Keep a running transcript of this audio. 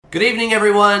Good evening,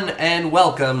 everyone, and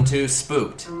welcome to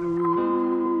Spooked.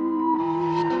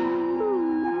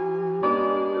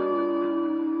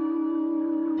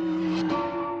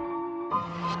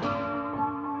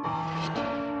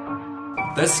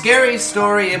 The Scary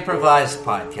Story Improvised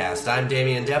Podcast. I'm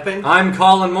Damian Depping. I'm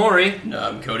Colin Morey. No,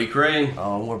 I'm Cody Crane.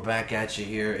 Oh, we're back at you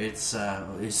here. It's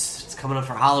coming up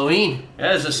for Halloween.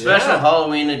 Yeah, it's a special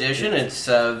Halloween edition. It's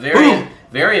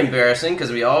very embarrassing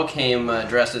because we all came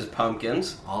dressed as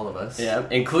pumpkins. All of us. Yeah,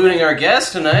 including our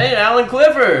guest tonight, Alan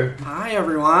Kliffer. Hi,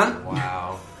 everyone.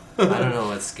 Wow. I don't know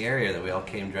what's scarier, that we all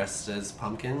came dressed as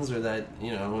pumpkins or that,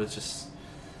 it's just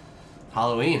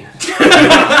Halloween.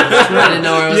 I didn't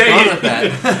know where I was going with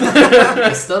that.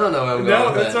 I still don't know where I'm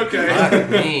going with that. No, that's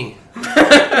Fuck okay. me.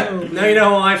 Now you know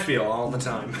how I feel all the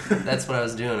time. That's what I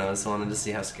was doing. I was wanting to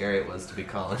see how scary it was to be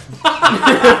Colin.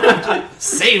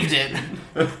 Saved it.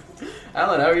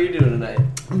 Alan, how are you doing tonight?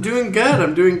 I'm doing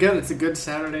good. It's a good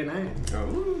Saturday night.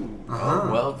 Oh,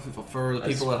 well, for the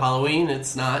people at Halloween,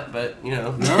 it's not, but,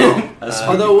 No.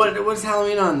 Although, what's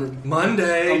Halloween on?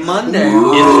 Monday. A Monday. It's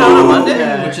on a Monday?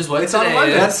 Yeah. which is what It's on a today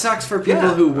Monday. is. That sucks for people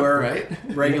who work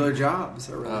right? regular jobs.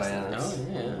 That Oh, really yeah. sucks. Oh,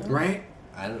 yeah. Right?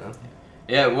 I don't know.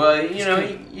 Yeah, well,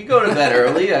 you go to bed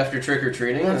early after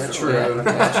trick-or-treating. That's true. Yeah.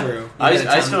 That's true.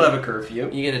 I still have a curfew.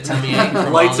 You get a tummy ache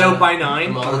from Lights all out by 9.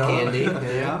 from all the candy.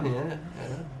 Yeah.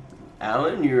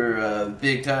 Alan, you're a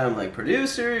big-time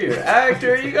producer, you're an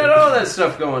actor, you got all that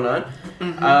stuff going on.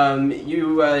 Mm-hmm.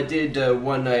 You did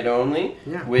One Night Only,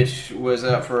 Yeah. which was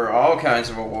up for all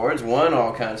kinds of awards, won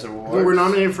all kinds of awards. Well, we're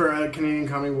nominated for a Canadian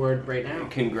Comedy Award right now.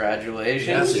 Congratulations.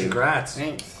 Yes, congrats.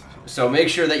 Thanks. So make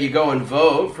sure that you go and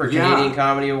vote for Yeah. Canadian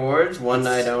Comedy Awards, One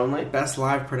Night Only. Best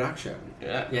live production.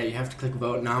 Yeah. Yeah, you have to click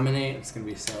vote, nominate. It's going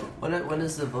to be so... When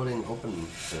is the voting open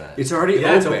for that? It's already Yeah,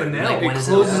 open. it's open now. Like, It when is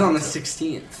it closes open? on the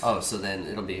 16th. Oh, so then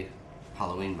it'll be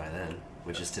Halloween by then,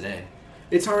 which is today.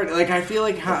 It's already... I feel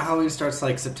like Halloween starts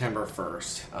September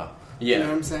 1st. Oh, Yeah. You know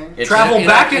what I'm saying? It's- Travel in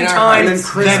back our- in in our time. And then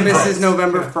Christmas vote. is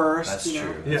November 1st. that's you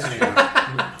know? true.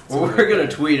 Yeah. Well, we're going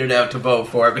to tweet it out to vote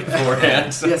for it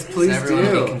beforehand. So. Yes, please Everyone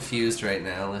will be do. confused right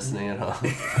now listening at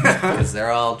home. Because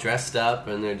they're all dressed up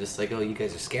and they're just like, oh, you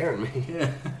guys are scaring me. Yeah.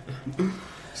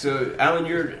 So, Alan,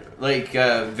 you're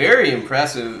very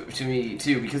impressive to me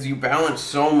too, because you balance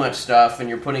so much stuff and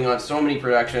you're putting on so many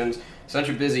productions. Such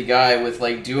a busy guy with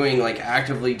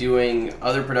actively doing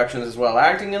other productions as well,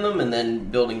 acting in them, and then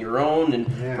building your own and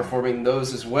performing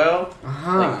those as well.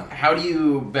 How do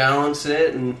you balance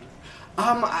it? And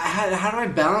How do I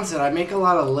balance it? I make a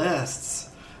lot of lists.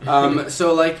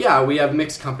 So we have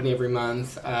mixed company every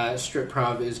month. Strip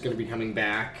Prov is going to be coming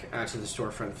back to the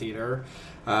Storefront Theater.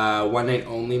 One Night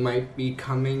Only might be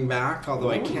coming back, although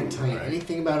I can't tell you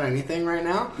anything about anything right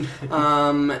now.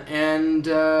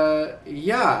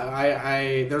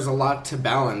 There's a lot to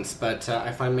balance, but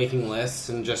I find making lists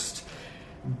and just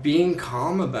being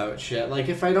calm about shit.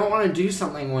 If I don't want to do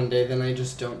something one day, then I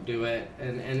just don't do it,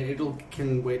 and it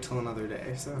can wait till another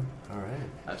day. So All right.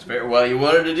 that's fair. Well, you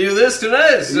wanted to do this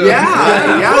tonight, so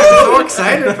I'm so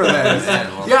excited for this.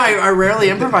 Well, I rarely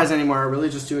improvise anymore. I really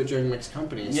just do it during mixed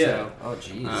company. Yeah. So, oh,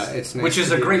 jeez. it's nice Which is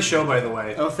to a do. great show, by the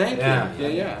way. Oh, thank Yeah. you.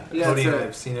 Yeah. Cody, it's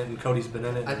I've seen it, and Cody's been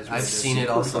in it. It's I've really seen good. it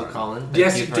also, Colin. Thank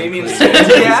Yes, you for Damien's including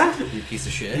seen it. yeah. You piece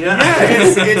of shit. Yeah.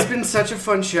 It's been such a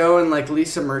fun show, and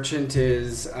Lisa Merchant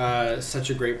is such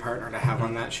a great partner to have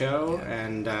on that show,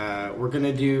 and we're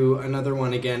gonna do another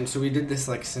one again. So we did this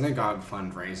synagogue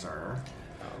fundraiser.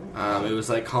 It was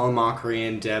Colin Mockery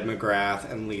and Deb McGrath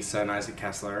and Lisa and Isaac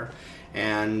Kessler,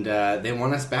 and they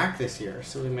want us back this year,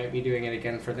 so we might be doing it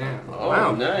again for them. Oh,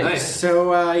 Wow, nice. nice.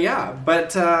 So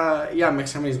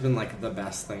mixed company's been the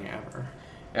best thing ever.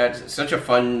 It's such a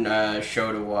fun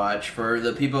show to watch. For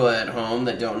the people at home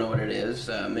that don't know what it is,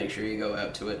 make sure you go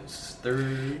out to it.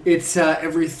 It's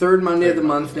every third Monday of the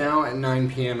month now at 9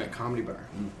 p.m. at Comedy Bar.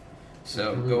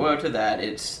 So go out to that.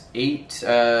 It's 8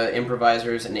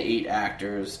 improvisers and 8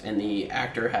 actors, and the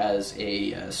actor has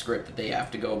a script that they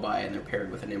have to go by, and they're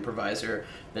paired with an improviser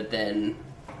that then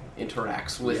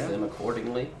interacts with them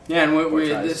accordingly. Yeah, and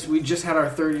tries. we just had our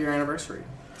 3rd year anniversary,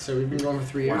 so we've been going for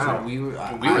 3 years Wow, now. we were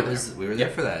there Yeah.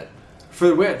 for that.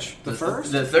 For which? The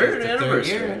first? The third The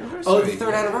anniversary. third year anniversary. Oh, the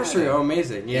 3rd anniversary. Oh,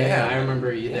 amazing. Yeah, Yeah. I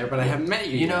remember you there, but I haven't met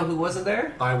you You yet. know who wasn't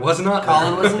there? I was not.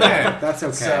 Colin wasn't there. That's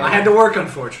okay. So- I had to work,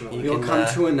 unfortunately. You'll can, come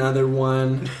to another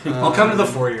one. I'll come to the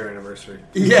 4-year anniversary.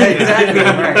 Yeah, exactly.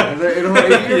 Right. It'll be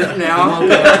a year from now.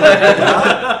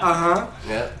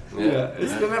 Yeah. Yeah.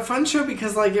 It's been a fun show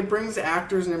because it brings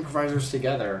actors and improvisers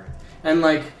together. And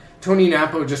Tony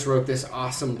Napo just wrote this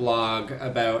awesome blog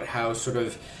about how sort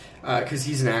of because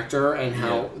he's an actor, and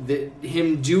how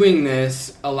him doing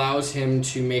this allows him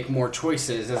to make more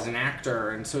choices as an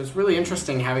actor, and so it's really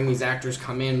interesting having these actors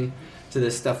come in to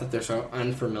this stuff that they're so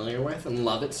unfamiliar with and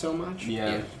love it so much.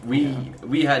 Yeah.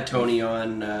 We had Tony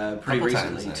on pretty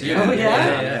recently times, too. yeah. Oh, yeah.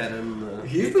 Had him,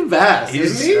 He's the best,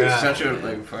 He's isn't he? such a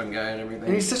like fun guy and everything.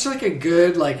 And he's such like a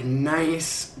good, like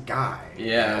nice guy.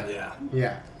 Yeah.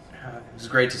 Yeah. It was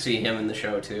great to see him in the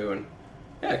show too, and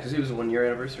because he was a 1-year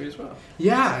anniversary as well.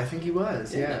 Yeah, I think he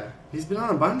was. Yeah. Yeah. He's been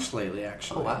on a bunch lately,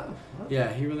 actually. Oh, wow.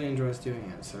 Yeah, he really enjoys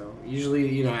doing it. So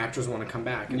usually, actors want to come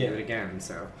back and do it again.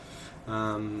 So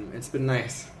it's been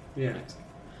nice. Yeah.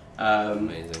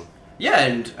 Amazing. Yeah,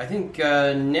 and I think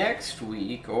next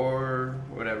week or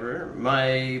whatever,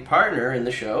 my partner in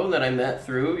the show that I met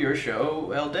through your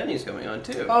show, El Denny's coming on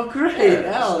too. Oh, great,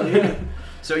 El. Yeah.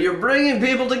 So you're bringing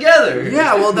people together.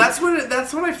 Yeah, well, that's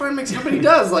what I find Mixed Company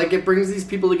does. Like, it brings these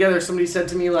people together. Somebody said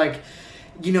to me, like,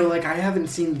 I haven't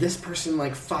seen this person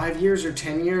like 5 years or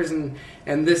 10 years, and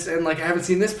like I haven't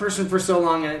seen this person for so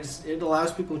long, and it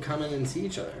allows people to come in and see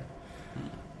each other.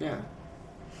 Yeah,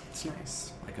 it's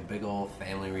nice. Like a big old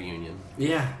family reunion.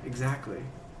 Yeah, exactly.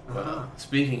 Well,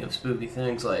 speaking of spooky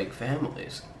things like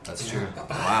families. That's true.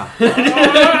 Wow.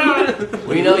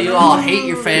 We know you all hate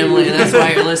your family, and that's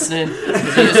why you're listening.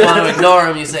 Because you just want to ignore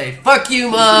them. You say, "Fuck you,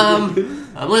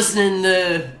 Mom. I'm listening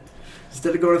to..."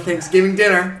 Instead of going to Thanksgiving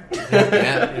dinner.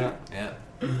 Yeah.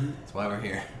 That's why we're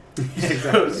here.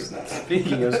 Exactly.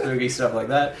 Speaking of spooky stuff like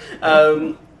that,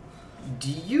 do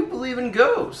you believe in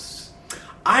ghosts?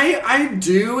 I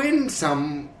do in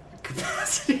some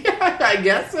capacity. I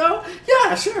guess so.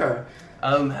 Yeah, sure.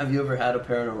 Have you ever had a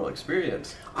paranormal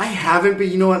experience? I haven't, but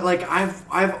you know what? Like I've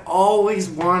always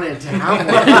wanted to have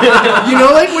one.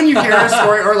 Like when you hear a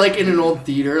story, or like in an old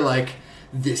theater, like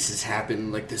this has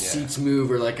happened, like the seats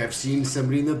move, or like I've seen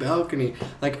somebody in the balcony.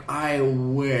 Like I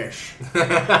wish.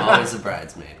 Always a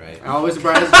bridesmaid, right? Always a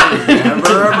bridesmaid,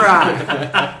 never a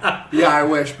bride. Yeah, I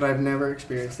wish, but I've never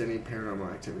experienced any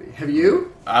paranormal activity. Have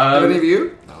you? Have any of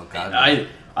you? Oh God.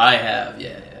 I have,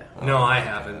 yeah. No, I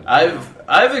haven't.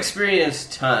 I've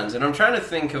experienced tons, and I'm trying to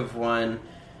think of one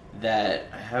that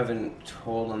I haven't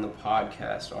told on the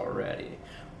podcast already.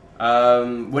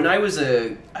 When I was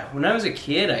a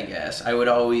kid, I guess I would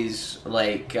always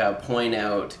point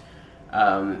out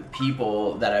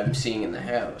people that I'm seeing in the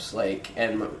house,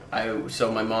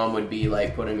 so my mom would be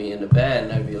like putting me into bed,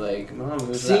 and I'd be like, "Mom,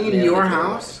 who's that?" Seeing in your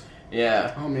house?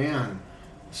 Yeah. Oh man.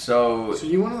 So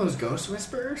you one of those ghost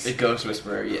whisperers? A ghost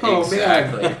whisperer, yeah, oh,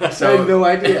 exactly. Man. So, I had no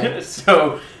idea.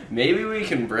 So maybe we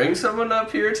can bring someone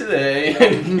up here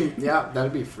today. Yeah,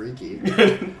 that'd be freaky.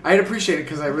 I'd appreciate it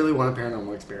because I really want a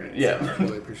paranormal experience. Yeah, I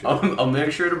really appreciate it. I'll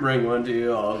make sure to bring one to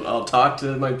you. I'll talk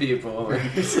to my people.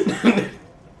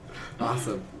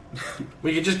 Awesome.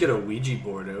 We could just get a Ouija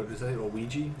board out. Is that a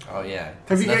Ouija? Oh yeah.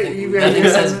 Have Nothing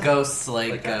says ghosts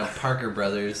like Parker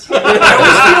Brothers. I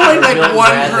always feel like one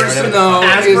Bradley, person whatever. though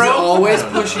is always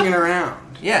pushing it around.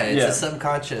 Yeah, it's a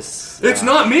subconscious. It's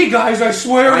not me, guys. I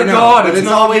swear I to know, God, but it's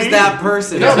not always me. that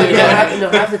person. No, Yeah.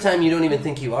 half the time you don't even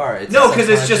think you are. It's No, a because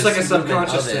it's just like a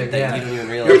subconscious subconscious movement thing. of it that Yeah. you don't even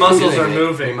realize. Your you're muscles doing are it.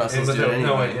 moving. Your muscles and do it without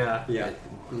anyway. knowing, yeah. Yeah.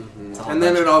 It's all And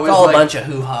then it it's always all like, a bunch of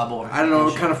hoo-ha bullshit. I don't know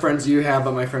what kind of friends you have,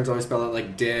 but my friends always spell it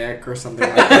like dick or something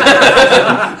like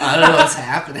that. I don't know what's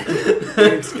happening.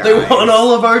 Thanks, guys. They want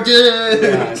all of our dicks.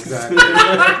 Yeah, exactly.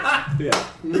 Yeah.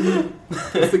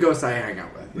 It's the ghost I hang out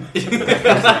with.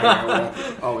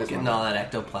 Always Getting want all that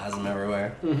ectoplasm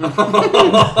everywhere.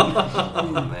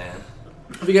 Oh man.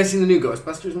 Have you guys seen the new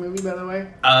Ghostbusters movie, by the way?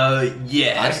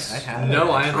 Yes. I have.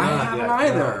 No, I have I not haven't yet.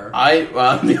 either.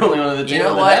 I'm the only one of the You know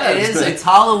table what? that It has. is. It's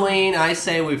Halloween. I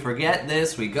say we forget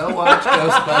this. We go watch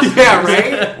Ghostbusters. Yeah,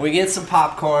 right? We get some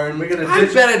popcorn. We gotta I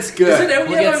ditch- bet it's good. Isn't it-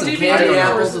 We Yeah, get on some DVD candy or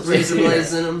apples with is it- raisin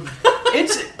blaze in them.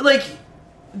 It's like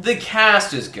the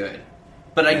cast is good,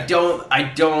 but I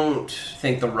don't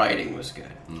think the writing was good.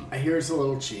 I hear it's a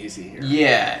little cheesy here.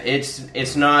 Yeah,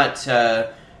 it's not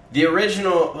the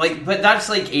original, but that's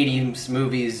like 80s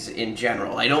movies in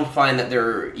general. I don't find that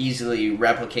they're easily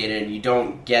replicated. You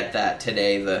don't get that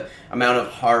today, the amount of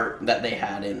heart that they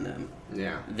had in them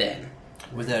then.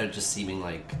 Without it just seeming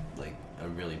like a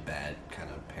really bad kind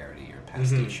of parody or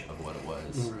pastiche of what it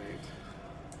was. Right.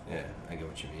 Yeah, I get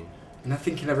what you mean.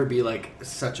 Nothing can ever be like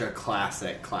such a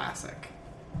classic.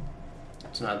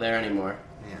 It's not there anymore.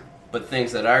 Yeah. But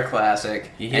things that are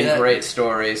classic You and hear that? great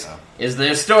stories is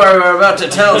the story we're about to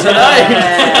tell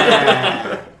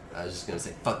tonight. I was just gonna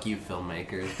say, fuck you,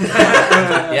 filmmakers.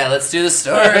 Yeah, let's do the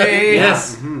story.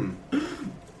 Yes.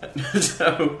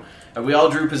 So, we all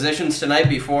drew positions tonight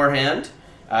beforehand.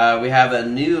 We have a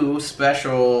new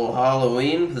special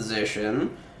Halloween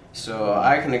position. So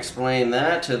I can explain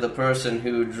that to the person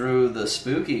who drew the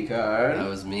spooky card. That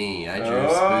was me. I drew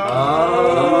spooky.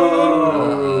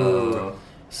 Oh.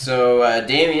 So,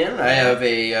 Damien, I have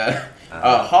a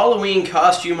Halloween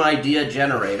costume idea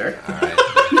generator. All right.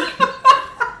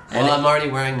 Well, I'm already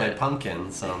wearing my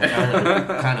pumpkin, so I'm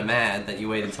kind of mad that you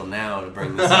waited till now to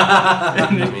bring this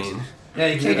up. I mean, yeah,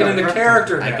 you can't get into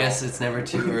character now. I guess it's never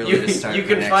too early to start. You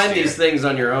can find these things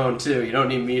on your own too. You don't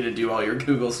need me to do all your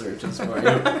Google searches for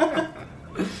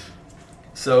you.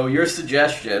 So your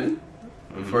suggestion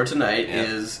for tonight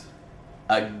is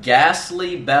a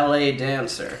ghastly ballet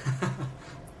dancer.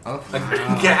 Oh, A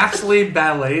ghastly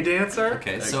ballet dancer?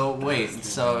 okay. So wait.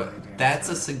 So that's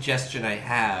a suggestion I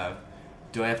have.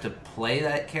 Do I have to play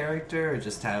that character or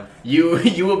just have... You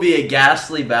will be a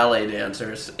ghastly ballet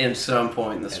dancer in some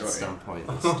point in the story. At some point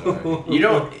in the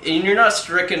story. You're not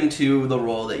stricken to the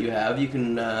role that you have. You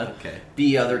can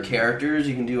be other characters.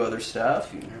 You can do other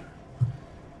stuff. You can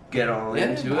get all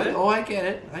into it. Oh, I get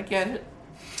it.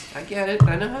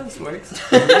 I know how this works.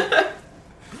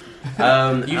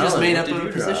 You just made up a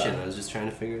position. I was just trying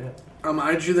to figure it out.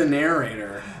 I drew the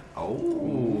narrator.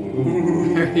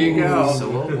 Oh, there you go. So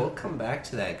we'll come back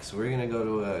to that because we're gonna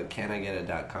go to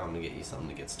canigeta.com to get you something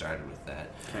to get started with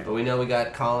that. Okay. But we know we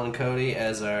got Colin and Cody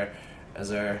as our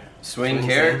swing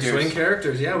characters. Swing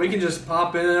characters. Yeah, we can just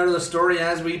pop in and out of the story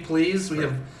as we please. We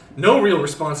have no real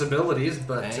responsibilities,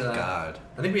 but thank God.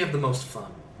 I think we have the most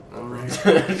fun.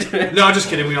 No, just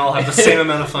kidding. We all have the same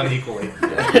amount of fun equally.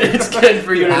 It's good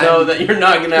for you to know that you're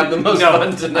not going to have the most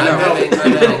fun tonight.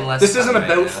 I'm having less this fun isn't right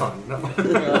about now.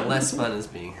 fun. No. Less fun is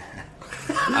being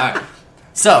Alright.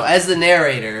 So, as the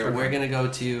narrator, we're going to go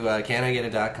to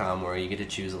canigeta.com where you get to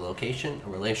choose a location, a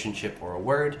relationship, or a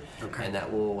word, and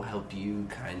that will help you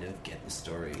kind of get the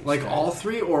story. Like all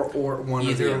three or one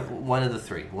of the other? One of the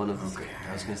three. One of the three.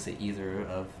 I was going to say either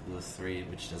of the three,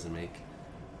 which doesn't make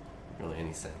really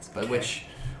any sense. But which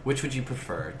would you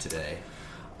prefer today?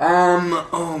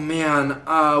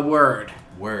 Word.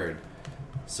 Word.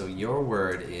 So your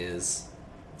word is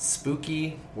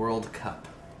Spooky World Cup.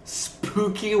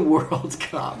 Spooky World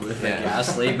Cup. With a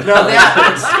ghastly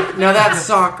Now that's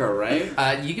soccer, right?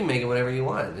 You can make it whatever you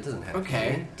want. It doesn't have to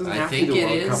be. Doesn't I have think to be it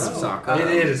World is. Cup of soccer.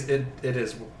 It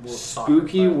is.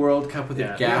 Spooky World Cup with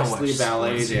a ghastly I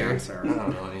ballet don't dancer.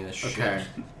 know any of this shit. Okay.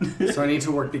 So I need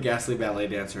to work the ghastly ballet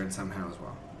dancer in somehow as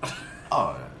well.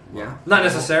 Oh, Yeah? Not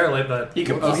necessarily, but he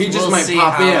can. He just we'll might see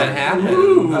pop how in. it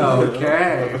happens.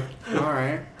 Okay.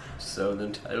 Alright. So the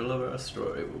title of our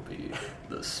story will be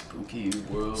The Spooky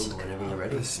World. So whenever you're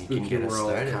ready, The you Spooky can get us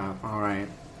World started. Cup. Alright.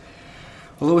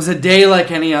 Well, it was a day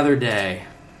like any other day.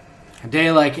 A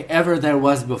day like ever there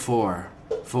was before.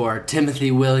 For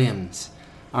Timothy Williams,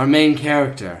 our main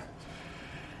character.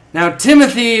 Now,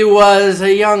 Timothy was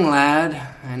a young lad,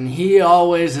 and he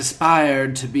always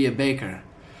aspired to be a baker.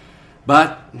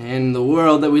 But in the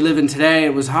world that we live in today,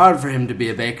 it was hard for him to be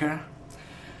a baker.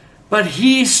 But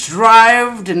he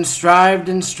strived and strived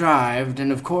and strived, and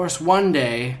of course one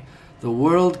day the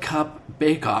World Cup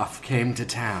Bake-Off came to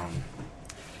town.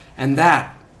 And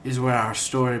that is where our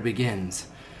story begins.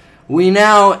 We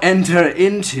now enter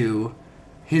into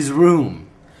his room.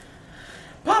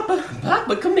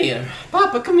 Papa, come here.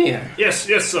 Papa, come here. yes,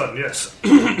 son, yes.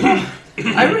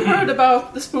 I heard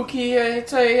about the spooky.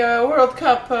 It's a World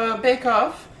Cup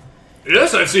Bake-Off.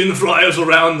 Yes, I've seen the flyers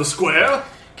around the square.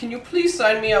 Can you please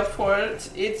sign me up for it?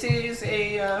 It is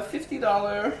a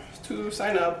 $50 to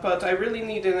sign up, but I really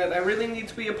need in it. I really need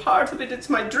to be a part of it. It's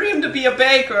my dream to be a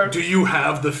baker. Do you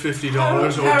have the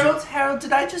 $50 Harold,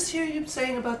 did I just hear you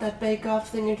saying about that bake-off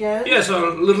thing again? Yes,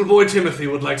 little boy Timothy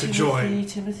would like to join.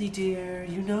 Timothy, dear,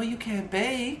 you know you can't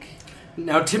bake.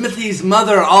 Now, Timothy's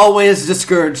mother always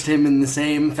discouraged him in the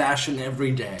same fashion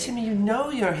every day. Timmy, you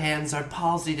know your hands are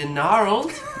palsied and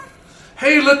gnarled.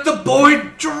 Hey, let the boy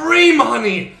dream,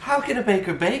 honey. How can a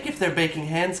baker bake if their baking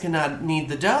hands cannot knead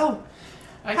the dough?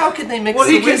 How can they mix Well,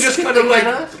 the he can whisk just if kind they of like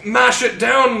cannot? mash it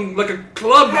down like a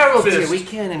club Harold, fist. dear, we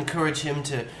can't encourage him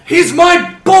to... He's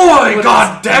my boy,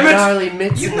 God damn it! Gnarly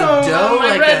mix You in know, the dough I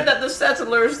like read a... that the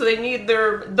settlers, they knead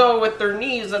their dough with their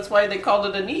knees. That's why they called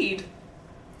it a knead.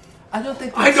 I don't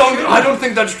think that's true. I don't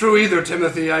think that's true either,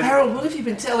 Timothy. Harold, what have you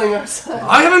been telling our son?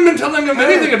 I haven't been telling him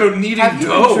anything about kneading Have you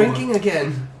dough. been drinking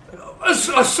again? A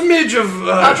smidge of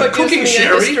Papa cooking gives me a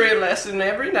sherry. history lesson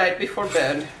every night before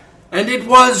bed. And it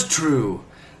was true.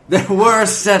 There were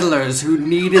settlers who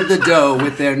kneaded the dough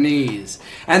with their knees.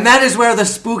 And that is where the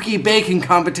spooky baking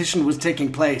competition was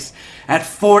taking place, at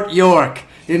Fort York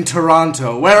in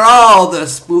Toronto, where all the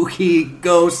spooky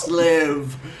ghosts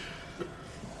live.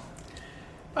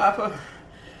 Papa,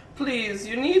 please,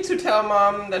 you need to tell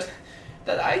Mom that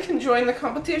that I can join the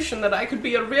competition, that I could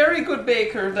be a very good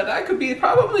baker, that I could be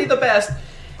probably the best.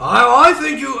 I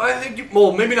think you.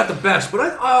 Well, maybe not the best, but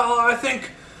I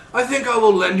think I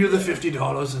will lend you the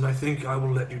 $50, and I think I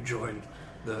will let you join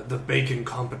the baking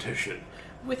competition.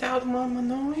 Without Mama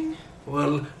knowing?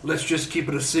 Well, let's just keep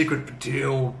it a secret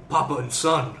between Papa and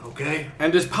son, okay?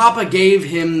 And as Papa gave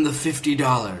him the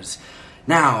 $50.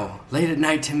 Now, late at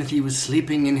night, Timothy was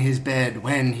sleeping in his bed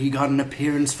when he got an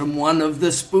appearance from one of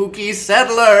the spooky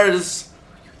settlers.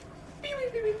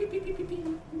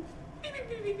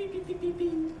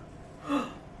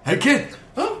 Hey, kid!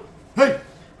 Oh, Hey!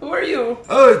 who are you?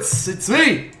 Oh, it's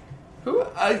me. Who?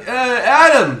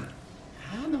 Adam.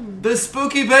 Adam. The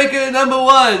spooky baker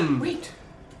 #1. Wait,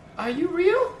 are you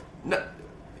real? No,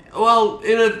 well,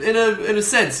 in a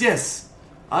sense, yes.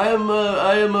 I am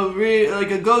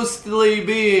a ghostly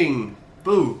being.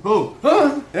 Boo, hoo.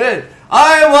 Huh? Hey,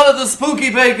 I am one of the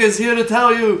spooky bakers here to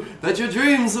tell you that your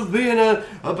dreams of being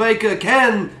a baker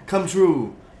can come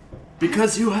true.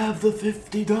 Because you have the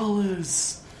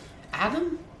 $50.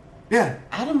 Adam? Yeah,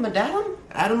 Adam Madadam?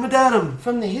 Adam Madadam.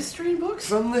 From the history books?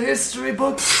 From the history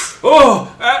books.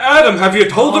 Oh, Adam, have you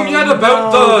told him yet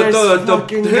about this the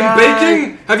fucking him guy.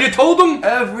 baking? Have you told him?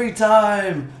 Every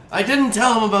time. I didn't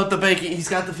tell him about the baking. He's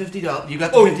got the $50. You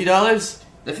got the $50?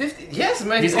 The 50? Yes,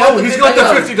 my. He's got the He's got the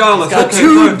 $50. He's got Okay,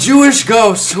 Two good. Jewish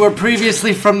ghosts who were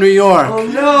previously from New York. Oh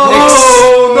no!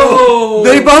 Oh, no!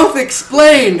 They both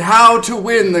explained how to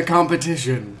win the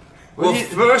competition. Well,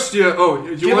 first you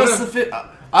Give want us the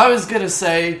I was gonna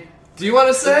say. Do you want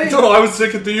to say? No, I was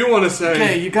thinking, do you want to say?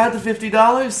 Okay, you got the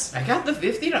 $50. I got the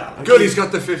 $50. Good, he's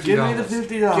got the $50. Give me the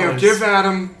 $50. Give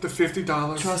Adam the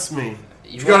 $50. Trust me.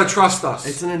 You gotta trust us.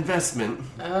 It's an investment.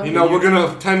 You know, we're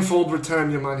gonna tenfold return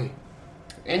your money.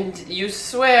 And you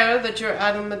swear that you're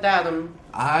Adam Madadam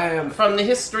I am from the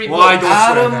history Well, I book. don't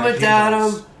swear Adam that, he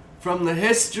does. Madadam from the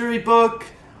history book.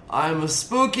 I'm a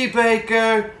spooky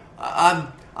baker.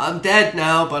 I'm dead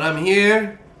now, but I'm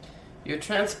here. Your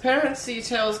transparency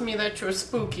tells me that you're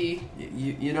spooky.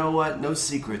 You know what? No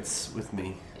secrets with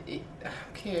me.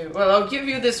 Okay, well, I'll give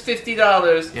you this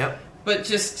 $50. Yep. But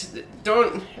just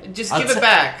don't. Just I'll give it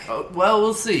back. Well,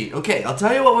 we'll see. Okay, I'll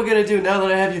tell you what we're gonna do now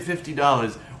that I have your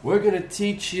 $50. We're gonna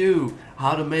teach you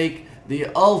how to make the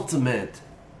ultimate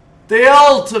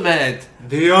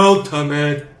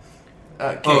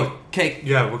cake. Cake.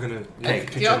 Yeah, we're gonna Cake.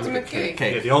 teach The you how to ultimate make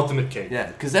cake. Yeah, the ultimate cake. Yeah,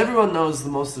 because everyone knows the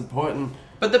most important.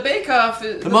 But the Bake-Off,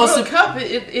 the most World Cup,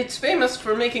 it's famous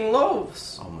for making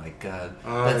loaves. Oh my God,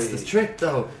 Aye. that's the trick,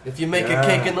 though. If you make Yeah. a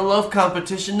cake in the loaf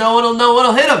competition, no one will know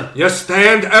what'll hit them. You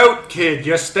stand out, kid.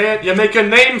 You make a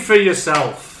name for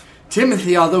yourself.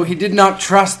 Timothy, although he did not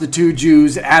trust the two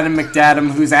Jews, Adam McDadam,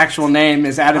 whose actual name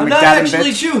is Adam I'm not McDadam,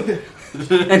 actually Jewish.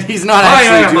 and he's not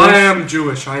actually Jewish. I am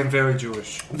Jewish. I am very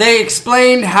Jewish. They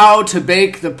explained how to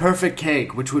bake the perfect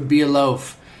cake, which would be a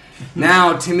loaf.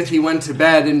 Now Timothy went to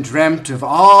bed and dreamt of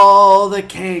all the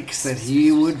cakes that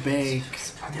he would bake.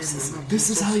 This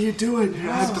is how you do it.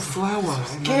 Add the flour.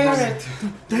 Carrot!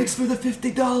 Thanks for the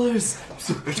 $50.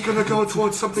 It's gonna go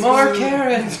towards something. More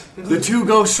carrot! The two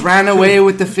ghosts ran away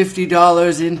with the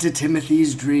 $50 into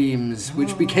Timothy's dreams,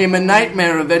 which became a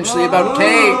nightmare eventually about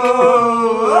cake.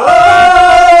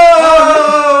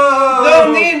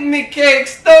 Don't eat me,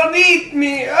 cakes! Don't eat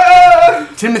me! Oh!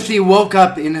 Timothy woke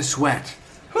up in a sweat.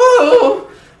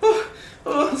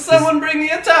 Oh, someone bring me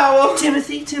a towel!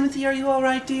 Timothy, are you all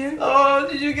right, dear? Oh,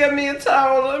 did you get me a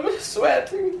towel? I'm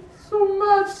sweating so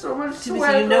much sweat.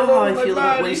 Timothy, you know how all I over my feel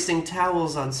about body. wasting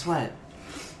towels on sweat.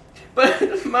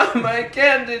 But, Mama, I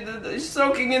can't. It's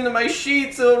soaking into my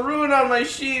sheets. It'll ruin all my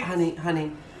sheets.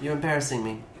 Honey, you're embarrassing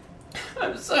me.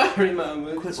 I'm sorry,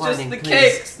 Mama. Quit It's whining, just the please.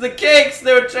 cakes. The cakes.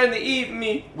 They were trying to eat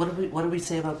me. What did we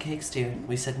say about cakes, dear?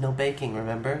 We said no baking,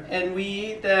 remember? And we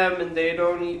eat them, and they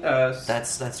don't eat us.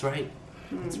 That's right.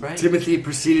 That's right. Timothy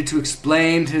proceeded to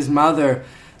explain to his mother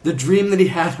the dream that he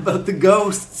had about the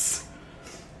ghosts.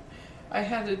 I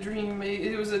had a dream.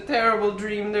 It was a terrible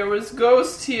dream. There was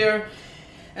ghosts here.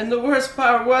 And the worst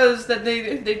part was that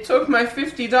they took my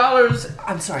 $50.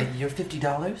 I'm sorry, your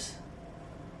 $50?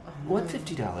 What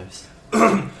 $50?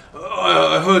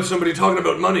 I heard somebody talking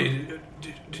about money.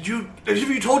 Have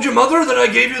you told your mother that I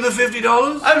gave you the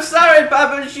 $50? I'm sorry,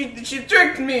 Papa. She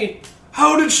tricked me.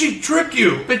 How did she trick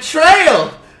you?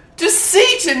 Betrayal!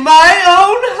 Deceit in my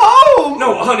own home!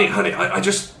 No, honey,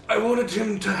 I wanted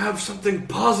him to have something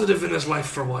positive in his life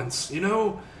for once, you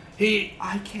know?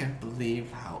 I can't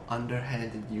believe how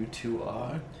underhanded you two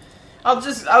are.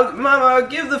 Mama, I'll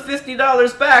give the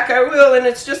 $50 back. I will, and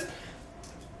it's just...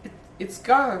 It's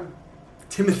gone.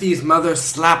 Timothy's mother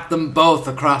slapped them both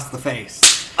across the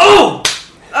face. Oh!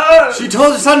 She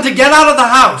told her son to get out of the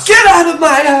house. Get out of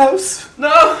my house!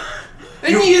 No.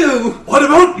 And you! What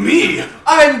about me?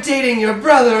 I'm dating your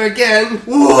brother again.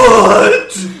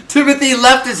 What? Timothy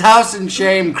left his house in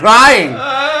shame, crying.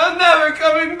 I'm never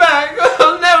coming back.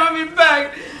 I'll never be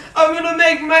back. I'm gonna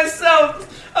make myself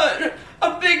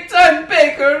a big-time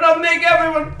baker, and I'll make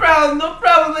everyone proud, and they'll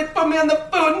probably put me on the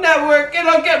Food Network, and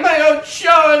I'll get my own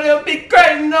show, and it'll be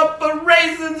great, and I'll put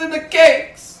raisins in the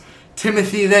cakes.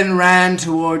 Timothy then ran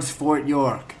towards Fort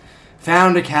York,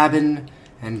 found a cabin,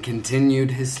 and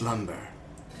continued his slumber.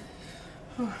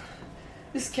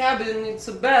 This cabin, it's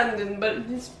abandoned, but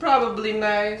it's probably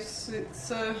nice.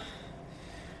 It's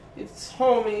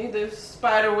homey. There's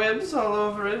spider webs all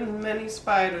over it, and many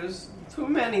spiders. Too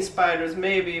many spiders,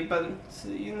 maybe, but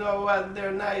you know what?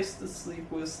 They're nice to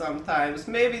sleep with sometimes.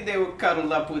 Maybe they will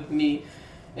cuddle up with me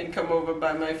and come over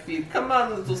by my feet. Come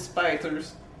on, little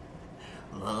spiders.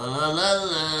 La la la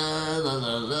la la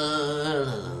la la la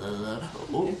la.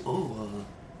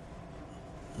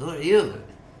 Who are you?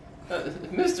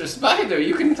 Mr. Spider,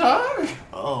 you can talk?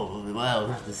 Oh, well,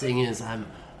 the thing is, I'm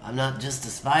not just a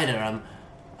spider. I'm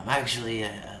actually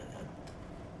I'm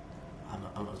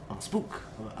a spook.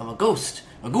 I'm a ghost,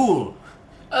 a ghoul.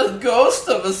 A ghost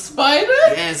of a spider?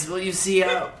 Yes, well, you see,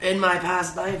 in my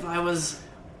past life, I was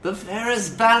the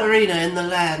fairest ballerina in the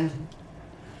land.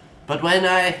 But when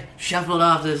I shuffled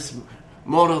off this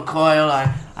mortal coil, I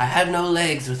had no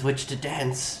legs with which to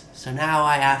dance. So now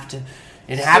I have to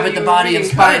inhabit the body of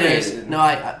spiders. No,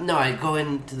 I go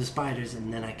into the spiders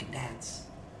and then I can dance.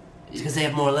 Because they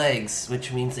have more legs,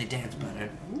 which means they dance better.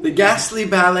 The ghastly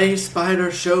ballet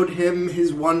spider showed him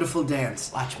his wonderful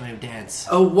dance. Watch my dance.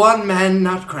 A one-man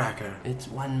nutcracker. It's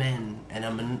one man, and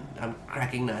I'm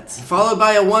cracking nuts. Followed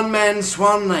by a one-man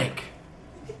Swan Lake.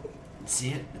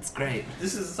 See it? It's great.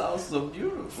 This is all so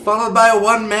beautiful. Followed by a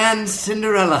one-man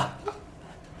Cinderella.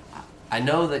 I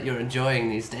know that you're enjoying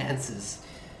these dances.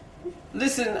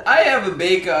 Listen, I have a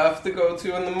bake-off to go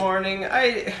to in the morning.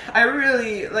 I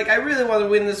really want to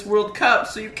win this World Cup,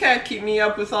 so you can't keep me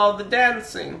up with all the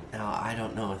dancing. Now, I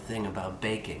don't know a thing about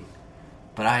baking,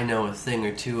 but I know a thing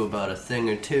or two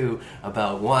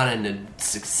about wanting to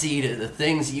succeed at the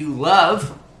things you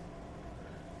love.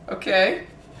 Okay.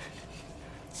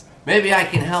 Maybe I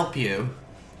can help you.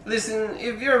 Listen,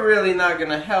 if you're really not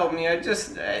gonna help me,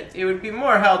 it would be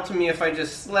more help to me if I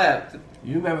just slept.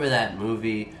 You remember that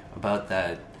movie about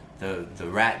the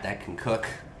rat that can cook?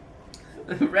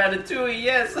 Ratatouille,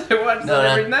 yes, I watch that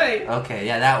every night. Okay,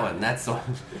 yeah, that one. That's the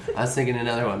one. I was thinking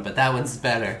another one, but that one's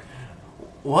better.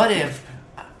 What if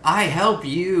I help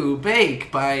you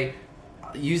bake by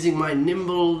using my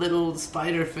nimble little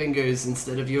spider fingers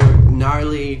instead of your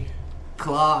gnarly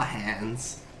claw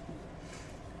hands?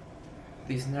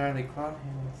 These gnarly claw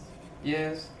hands.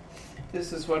 Yes.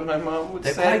 This is what my mom would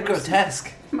They're say. quite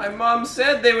grotesque. My mom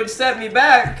said they would set me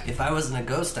back. If I wasn't a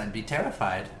ghost, I'd be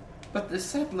terrified. But the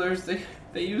settlers, they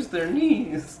use their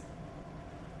knees.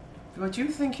 Would you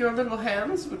think your little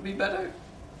hands would be better?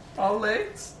 All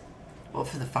legs? Well,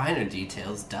 for the finer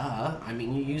details, duh. I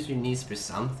mean, you use your knees for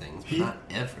some things, but not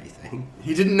everything.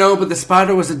 He didn't know, but the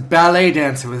spider was a ballet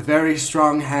dancer with very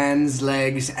strong hands,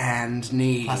 legs, and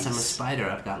knees. Plus, I'm a spider.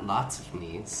 I've got lots of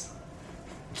knees.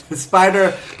 The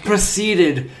spider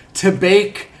proceeded to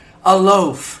bake a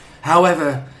loaf.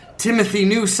 However, Timothy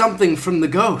knew something from the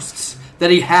ghosts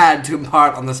that he had to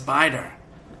impart on the spider.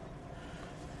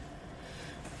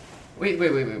 Wait.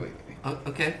 Oh,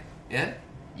 okay, yeah?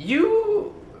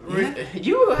 You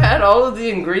had all of the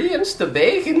ingredients to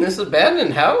bake in this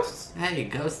abandoned house? Hey,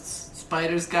 ghosts,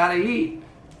 spiders gotta eat.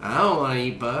 I don't want to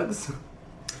eat bugs.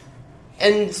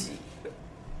 And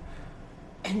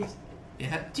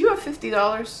Yeah? do you have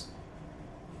 $50?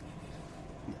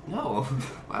 No.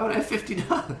 Why would I have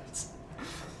 $50?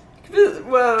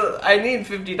 Well, I need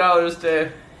 $50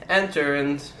 to enter,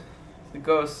 and the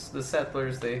ghosts, the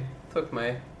settlers, they took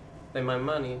my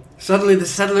money. Suddenly, the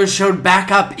settlers showed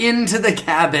back up into the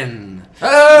cabin.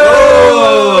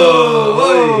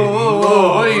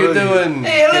 Whoa! What are you doing?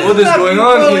 Hey, listen What is up, going you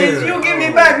on bullies. here? You give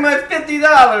me back my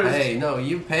 $50. Hey, no,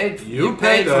 you paid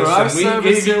for our our services.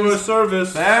 We gave you a services.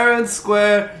 service. Fair and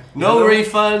square. No You know?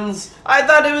 refunds. I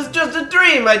thought it was just a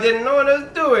dream. I didn't know what I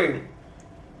was doing.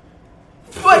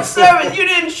 What service? You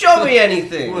didn't show me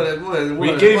anything.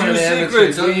 We gave you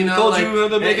secrets. Don't We told you how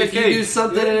to make a if you cake. do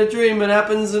something in a dream, it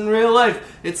happens in real life.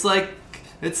 It's like,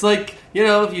 if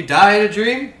you die in a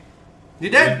dream,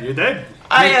 you're dead. You're dead.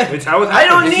 It's how it I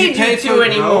don't happens. need you to If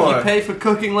anymore. you pay for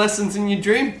cooking lessons in your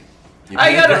dream, you I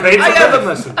pay got for- paid for cooking I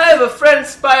lessons. have a friend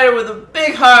spider with a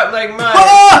big heart like mine.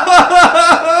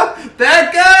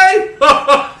 That guy?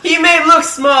 He may look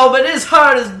small, but his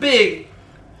heart is big.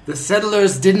 The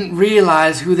settlers didn't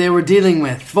realize who they were dealing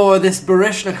with, for this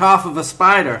Baryshnikov of a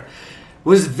spider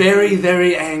was very,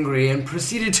 very angry and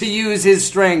proceeded to use his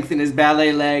strength in his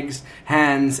ballet legs,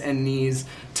 hands, and knees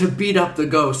to beat up the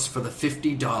ghosts for the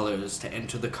 $50 to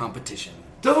enter the competition.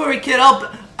 Don't worry, kid.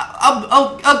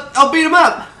 I'll beat him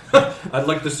up. I'd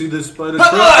like to see this spider. Yeah,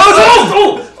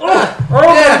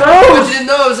 but you didn't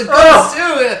know it was a ghost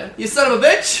too. You son of a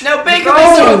bitch. Now bake him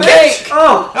into a cake!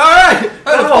 All right,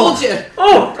 I'm gonna fold you.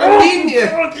 I'm beating you.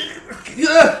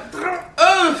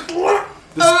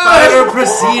 The spider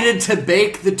proceeded to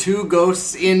bake the two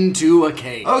ghosts into a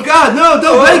cake. Oh God, no!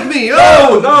 Don't bake me!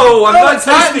 No, I'm not it's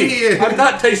hot in tasty. here. I'm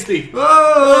not tasty.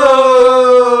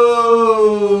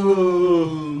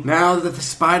 Oh! Now that the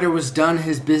spider was done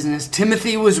his business,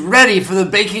 Timothy was ready for the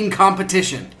baking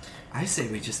competition. I say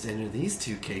we just enter these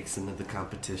two cakes into the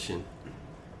competition.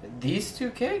 These two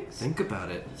cakes? Think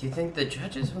about it. Do you think the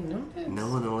judges will know this? No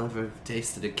one will ever have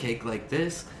tasted a cake like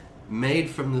this, made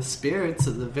from the spirits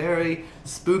of the very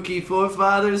spooky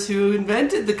forefathers who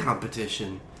invented the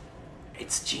competition.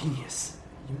 It's genius.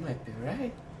 You might be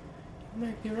right. You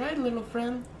might be right, little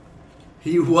friend.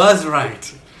 He was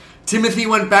right. Timothy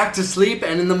went back to sleep,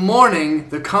 and in the morning,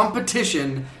 the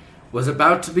competition was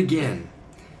about to begin.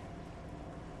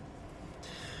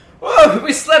 Whoa,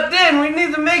 we slept in. We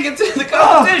need to make it to the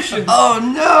competition. Oh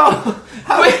no!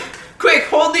 Quick,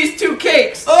 hold these two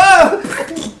cakes.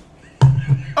 Oh!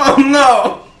 Oh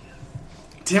no!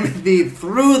 Timothy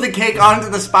threw the cake onto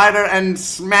the spider and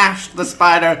smashed the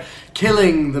spider,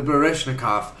 killing the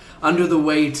Baryshnikov under the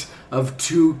weight of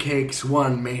two cakes,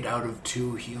 one made out of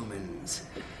two humans.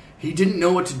 He didn't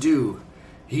know what to do.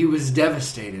 He was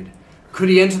devastated. Could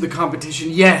he enter the competition?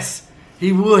 Yes,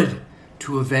 he would,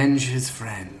 to avenge his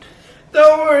friend.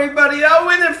 Don't worry, buddy. I'll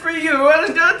win it for you.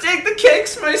 I'll take the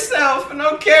cakes myself, and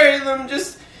I'll carry them.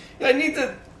 I need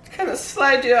to kind of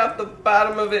slide you out the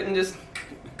bottom of it and just...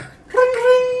 Ring,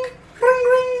 ring, ring,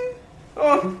 ring.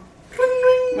 Oh,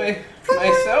 Ring, ring.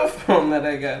 my cell phone that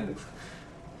I got.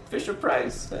 Fisher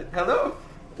Price. Hello?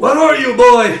 What are you,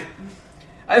 boy?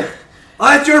 I'm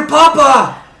It's your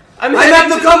papa. I'm at heading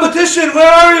the to- competition.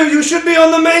 Where are you? You should be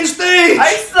on the main stage.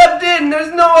 I slept in.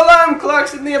 There's no alarm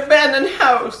clocks in the abandoned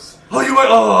house. Oh, you were.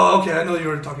 Oh, okay. I know you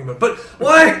were talking about. But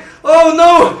why? Oh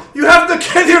no! You have to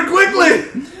get here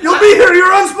quickly. You'll be here.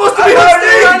 You're supposed to be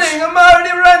on stage. I'm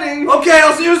already running. Okay,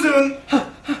 I'll see you soon.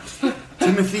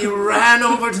 Timothy ran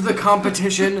over to the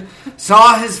competition,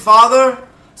 saw his father,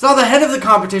 saw the head of the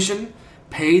competition,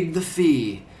 paid the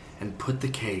fee, and put the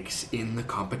cakes in the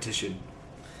competition.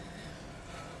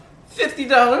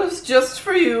 $50 just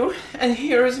for you, and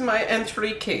here's my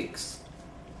entry cakes.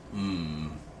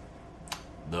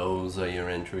 Those are your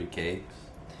entry cakes?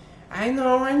 I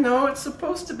know, it's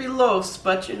supposed to be loose,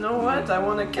 but you know what? I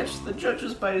want to catch the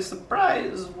judges by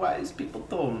surprise, wise people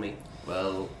told me.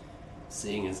 Well,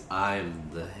 seeing as I'm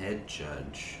the head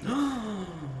judge,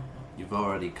 you've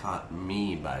already caught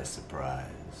me by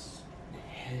surprise.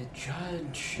 Head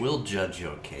judge. We'll judge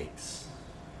your cakes.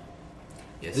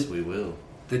 Yes, we will.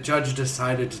 The judge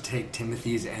decided to take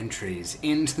Timothy's entries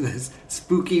into this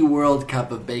spooky World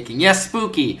Cup of baking. Yes,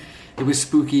 spooky! It was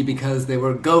spooky because they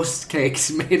were ghost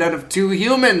cakes made out of two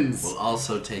humans. We'll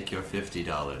also take your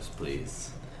 $50,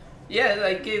 please. Yeah,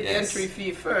 I gave the Yes. entry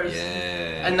fee first.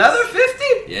 Yes. Another 50?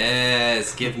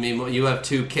 Yes, give me more. You have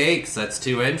two cakes. That's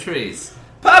two entries.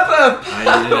 Papa, I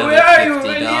need another where are you?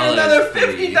 We need $50, another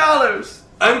please. $50.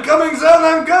 I'm coming, son.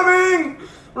 I'm coming.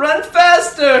 Run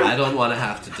faster. I don't want to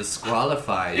have to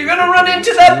disqualify you. You're gonna for run putting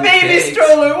into two that baby cakes.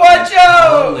 stroller. Watch I'm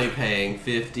out. only paying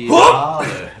 $50.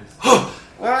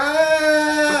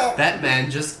 Ah. That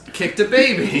man just kicked a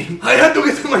baby. I had to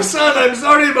get to my son. I'm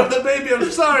sorry about the baby.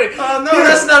 I'm sorry. Oh no,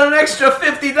 that's not an extra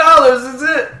 $50, is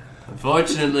it?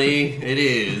 Unfortunately, it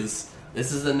is.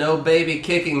 This is a no baby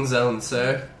kicking zone,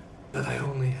 sir. But I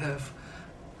only have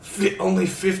only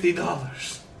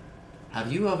 $50.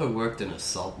 Have you ever worked in a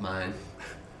salt mine?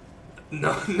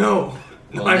 No.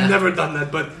 Well, I've now- never done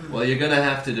that. But Well, you're gonna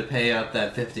have to pay out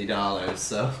that $50,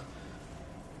 so...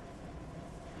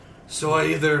 so I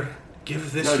either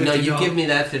give this. No, $50. you give me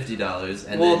that $50,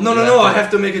 and Well, then no. you I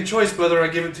have to make a choice whether I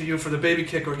give it to you for the baby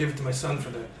kick or give it to my son for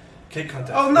the cake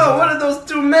contest. Oh no, what are those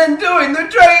two men doing? They're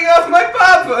dragging off my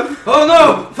papa. Oh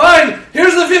no! Fine.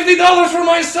 Here's the $50 for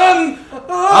my son.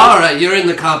 All right, you're in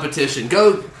the competition.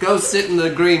 Go sit in the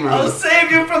green room I'll save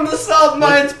you from the salt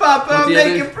mines, Papa. with I'll the make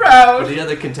other- you with proud. the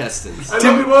other contestants. I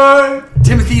love you, boy.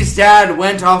 Timothy's dad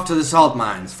went off to the salt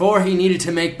mines, for he needed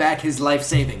to make back his life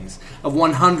savings of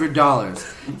 $100.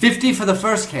 $50 for the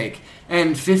first cake,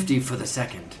 and $50 for the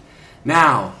second.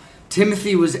 Now,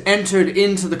 Timothy was entered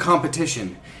into the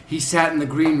competition. He sat in the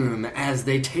green room as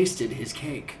they tasted his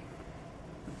cake.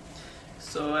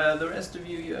 So the rest of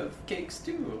you have cakes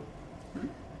too.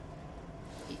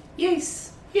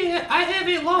 Yes. Yeah, I have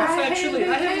a loaf, actually.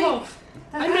 I have loaf.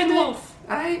 I made loaf.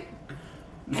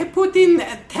 I put in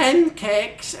 10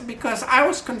 cakes because I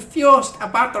was confused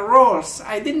about the rules.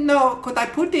 I didn't know, could I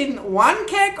put in 1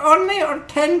 cake only or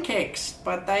 10 cakes?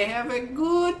 But I have a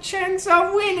good chance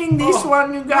of winning this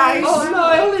one, you guys. Oh, no,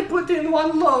 I only put in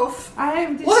 1 loaf. I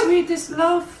have the What? sweetest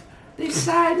loaf this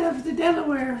side of the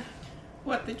Delaware.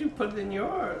 What did you put in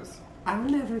yours? I'll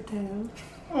never tell.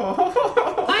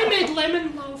 Oh. I made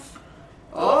lemon loaf.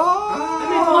 Oh, I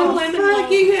made 1 lemon loaf.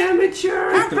 Fucking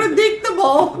amateur.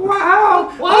 unpredictable.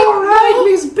 Wow. What? All right, No.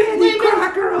 Miss Betty Lemon-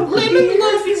 Crocker over Lemon here.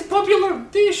 loaf is popular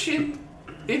dish in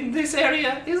this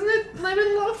area, isn't it?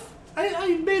 Lemon loaf?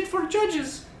 I made for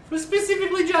judges. For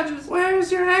specifically judges.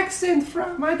 Where's your accent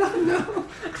from? I don't know.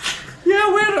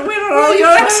 Yeah, where are all your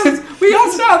accents? We all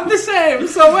sound the same,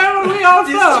 so where are we all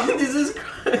from? This is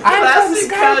from classic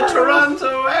Scarborough.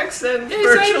 Toronto accent Yes,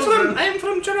 for I'm children.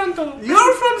 from Toronto.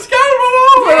 You're from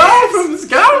Scarborough? We're all from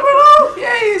Scarborough?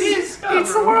 Yes, Scarborough.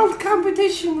 it's a world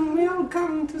competition. We all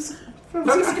come to from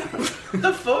Scarborough.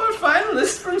 The 4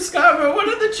 finalists from Scarborough. What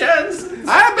are the chances?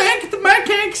 I baked my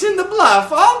cakes in the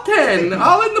bluff, all 10,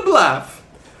 all in the bluff.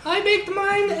 I baked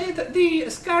mine at the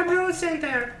Scarborough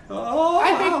Center. Oh,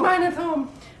 I baked mine at home.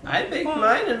 I baked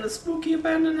mine in a spooky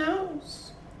abandoned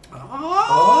house.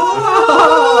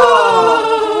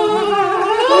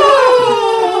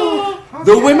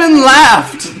 The women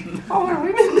laughed. Oh, are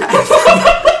women?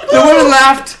 The women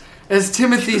laughed as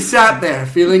Timothy sat there,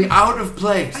 feeling out of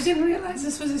place. I didn't realize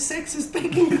this was a sexist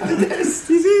baking contest.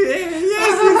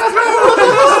 Yes,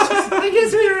 I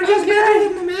guess we were just better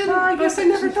than the men. No, I guess I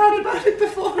never thought about it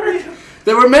before.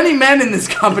 there were many men in this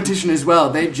competition as well.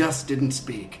 They just didn't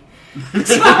speak.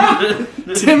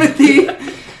 Timothy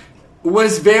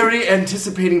was very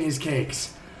anticipating his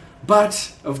cakes.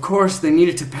 But, of course, they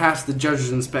needed to pass the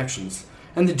judges' inspections.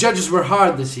 And the judges were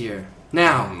hard this year.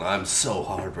 Now, I'm so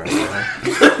hard right now.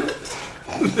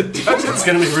 It's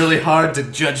gonna be really hard to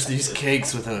judge these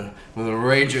cakes with a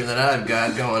rager that I've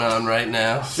got going on right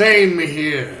now. same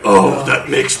here. Oh, that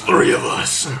makes 3 of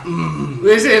us.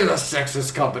 This is a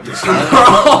sexist competition.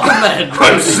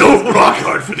 I'm so rock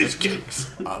hard for these cakes.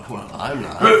 Well, I'm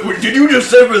not. Did you just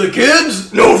say for the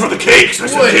kids? No, for the cakes. I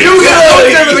said cakes. You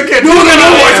can't say for the kids. No,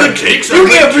 I said cakes. You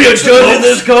can't be a judge in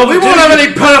this We competition. won't have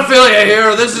any pedophilia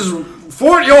here. This is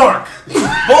Fort York.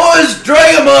 Boys,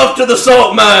 drag him off to the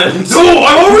salt mines. No,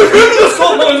 I've already been to the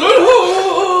salt mines.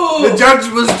 The judge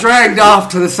was dragged off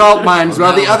to the salt mines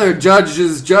while the other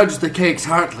judges judged the cakes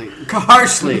harshly.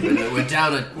 We're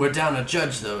down a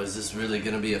judge though. Is this really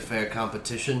gonna be a fair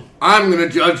competition? I'm gonna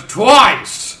judge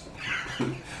twice.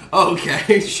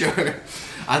 Okay, sure.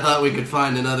 I thought we could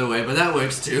find another way, but that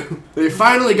works too. They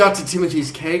finally got to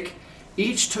Timothy's cake.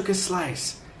 Each took a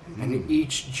slice, and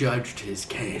each judged his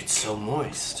cake. It's so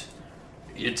moist.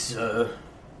 It's,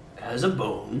 has a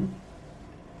bone.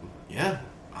 Yeah,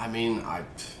 I mean,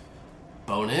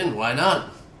 bone in. Why not?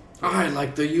 I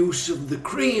like the use of the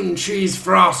cream cheese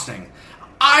frosting.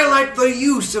 I like the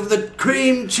use of the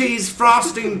cream cheese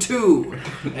frosting too.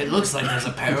 It looks like there's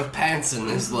a pair of pants in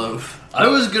this loaf. I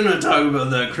was gonna talk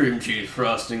about that cream cheese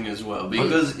frosting as well,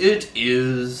 because it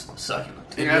is succulent.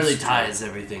 It really ties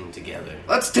everything together.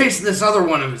 Let's taste this other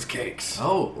one of his cakes.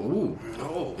 Oh, ooh.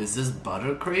 Oh. Is this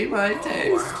buttercream I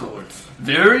taste?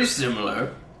 Very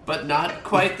similar, But not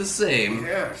quite the same.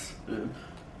 Yes.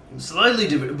 slightly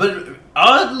different, but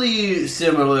oddly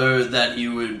similar that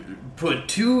you would put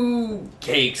 2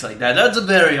 cakes like that. That's a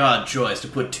very odd choice, to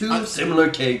put 2 similar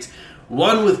cakes,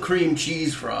 one with cream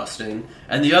cheese frosting,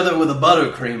 and the other with a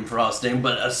buttercream frosting,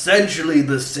 but essentially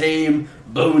the same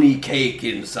bony cake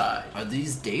inside. Are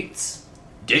these dates?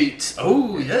 Dates.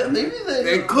 Oh, yeah, maybe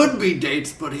they... It could be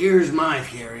dates, but here's my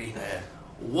theory. Yeah.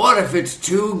 What if it's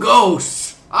 2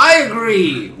 ghosts? I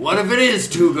agree. What if it is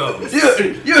 2 ghosts?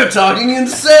 You're talking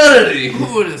insanity!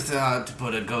 Who would have thought to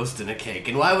put a ghost in a cake?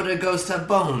 And why would a ghost have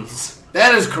bones?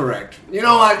 That is correct. You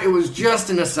know what? It was just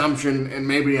an assumption, and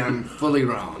maybe I'm fully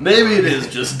wrong. Maybe it is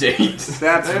just dates.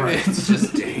 That's Maybe right. it's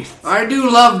just dates. I do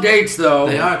love dates, though.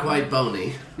 They are quite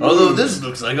bony. Although this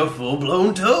looks like a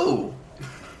full-blown toe.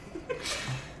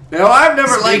 Now, I've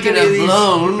never liked Speaking any of of these.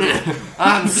 blown,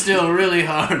 I'm still really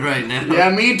hard right now. Yeah,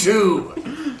 me too.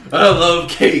 I love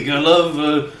cake. I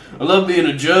love being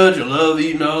a judge. I love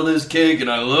eating all this cake, and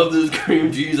I love this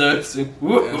cream cheese icing.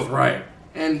 That's right.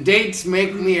 And dates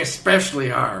make me especially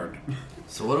hard.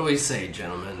 So what do we say,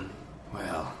 gentlemen?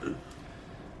 Well,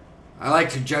 I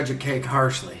like to judge a cake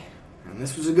harshly. And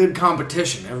this was a good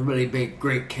competition. Everybody baked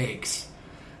great cakes.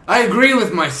 I agree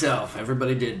with myself.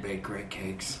 Everybody did bake great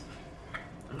cakes.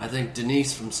 I think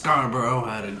Denise from Scarborough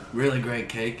had a really great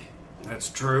cake. That's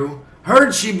true.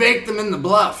 Heard she baked them in the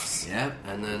Bluffs. Yep,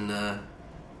 and then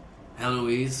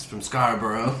Eloise from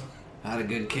Scarborough had a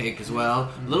good cake as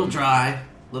well. A little dry.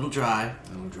 Little dry.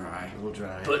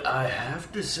 But I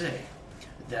have to say,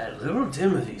 that little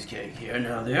Timothy's cake here,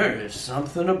 now there is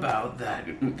something about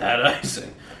that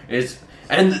icing.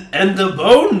 And the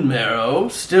bone marrow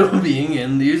still being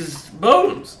in these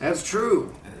bones. That's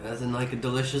true. Nothing like a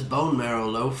delicious bone marrow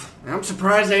loaf. I'm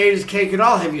surprised I ate his cake at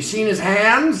all. Have you seen his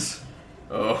hands?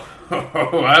 Oh,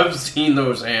 I've seen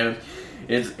those hands.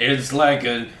 It's like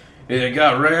it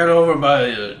got ran over by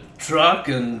a truck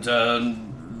and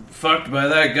fucked by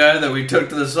that guy that we took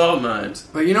to the salt mines.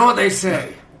 But you know what they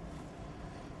say?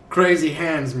 Crazy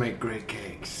hands make great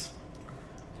cakes.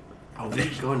 Are we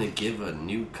going to give a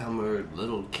newcomer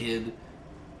little kid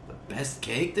the best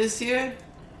cake this year?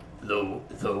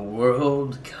 The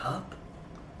World Cup?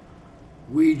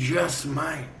 We just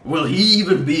might. Will he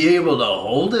even be able to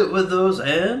hold it with those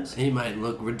hands? He might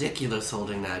look ridiculous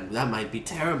holding that. That might be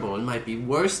terrible. It might be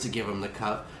worse to give him the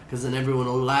cup, because then everyone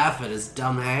will laugh at his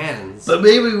dumb hands. But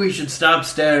maybe we should stop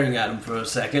staring at him for a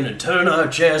second and turn our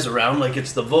chairs around like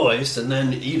it's The Voice and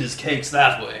then eat his cakes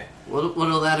that way.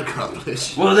 What'll that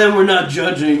accomplish? Well, then we're not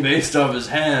judging based off his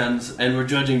hands, and we're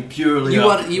judging purely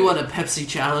off... You want a Pepsi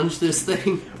challenge this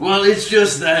thing? Well, it's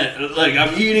just that, like,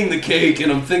 I'm eating the cake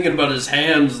and I'm thinking about his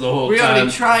hands the whole We time.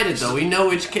 already tried it, though. We know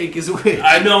which cake is which.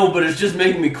 I know, but it's just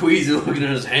making me queasy looking at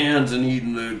his hands and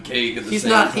eating the cake at the He's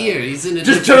same not time. here. He's in a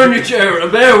Just different... turn your chair.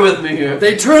 Bear with me here.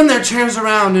 They turned their chairs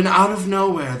around, and out of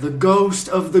nowhere, the ghost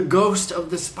of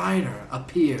the spider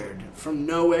appeared from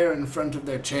nowhere in front of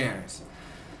their chairs.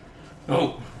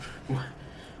 Oh.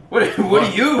 What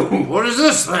are you? What is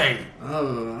this thing?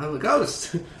 Oh, I'm a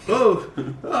ghost.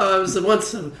 I was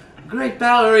once a great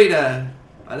ballerina.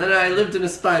 And then I lived in a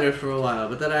spider for a while,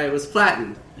 but then I was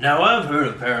flattened. Now, I've heard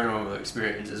of paranormal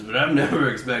experiences, but I've never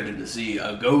expected to see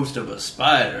a ghost of a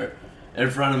spider in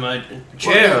front of my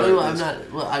chair. Well, I'm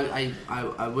not... Well,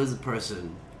 I was a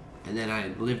person, and then I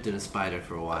lived in a spider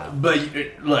for a while. But,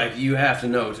 like, you have to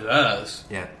know to us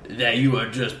Yeah. that you are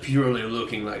just purely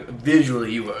looking like...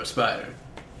 Visually, you are a spider.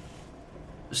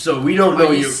 So we don't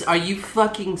know you... Are you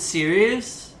fucking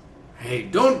serious? Hey,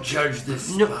 don't judge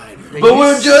this No. spider. Are But you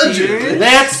we're judging. serious?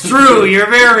 That's true, you're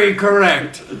very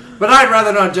correct. But I'd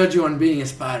rather not judge you on being a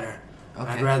spider. Okay.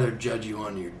 I'd rather judge you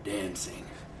on your dancing.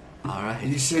 Alright.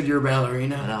 You said you're a And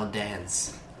ballerina? I'll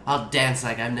dance. I'll dance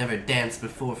like I've never danced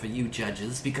before for you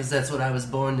judges, because that's what I was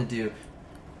born to do.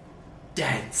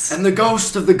 Dance. And the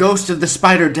ghost of the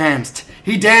spider danced.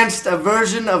 He danced a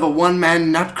version of a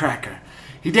one-man nutcracker.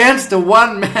 He danced a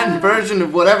one-man version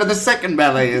of whatever the second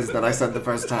ballet is that I said the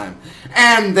first time.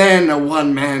 And then a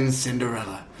one-man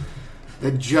Cinderella.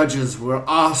 The judges were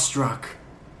awestruck.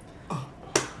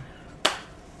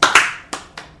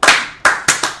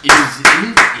 Is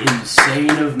it insane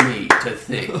of me to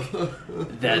think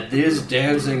that this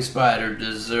dancing spider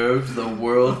deserves the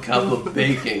World Cup of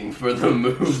baking for the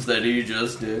moves that he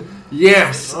just did?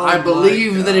 Yes, Oh I my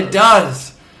believe that God. it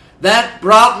does. That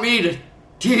brought me to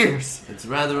tears. It's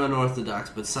rather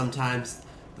unorthodox, but sometimes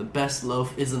the best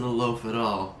loaf isn't a loaf at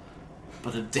all,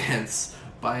 but a dance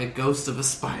by a ghost of a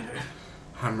spider.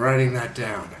 I'm writing that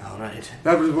down. Alright.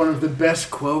 That was one of the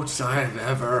best quotes I've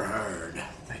ever heard.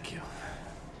 Thank you.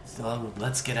 So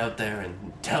let's get out there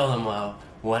and tell them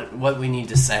what we need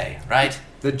to say, right?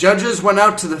 The judges went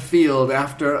out to the field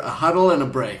after a huddle and a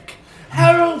break.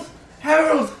 Harold!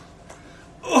 Harold!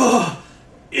 Oh,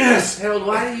 yes. Harold,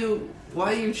 why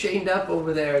are you chained up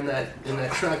over there in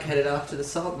that truck headed off to the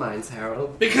salt mines,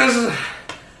 Harold? Because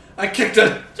I kicked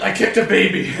a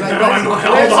baby. Right, Now I'm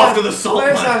held where's off our- to the salt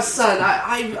Where's our mines. son?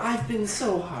 I've been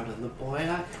so hard on the boy.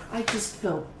 I just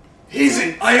felt...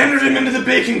 I entered him into the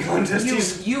baking contest.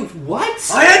 You what?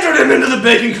 I entered him into the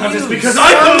baking contest You because son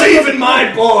I of believe a- in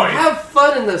my boy. Have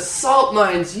fun in the salt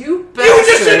mines, you bastard. You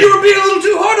just said you were being a little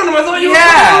too hard on him. I thought you were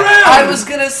Yeah, fucking around. I was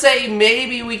gonna say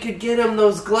maybe we could get him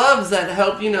those gloves that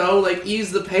help, like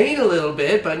ease the pain a little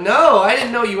bit, but no, I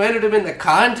didn't know you entered him in the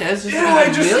contest. Yeah,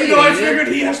 I figured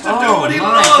he has to do what he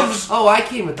loves. Oh, I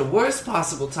came at the worst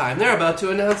possible time. They're about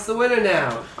to announce the winner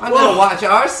now. I'm Well- gonna watch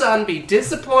our son be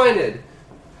disappointed.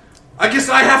 I guess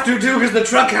I have to too because the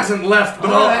truck hasn't left.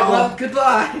 But Alright, well,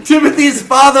 goodbye. Timothy's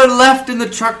father left in the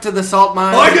truck to the salt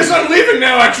mine. Oh, I guess I'm leaving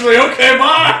now. Actually, okay,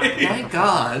 bye. My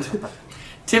God.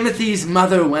 Timothy's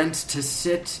mother went to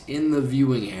sit in the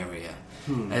viewing area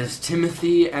as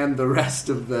Timothy and the rest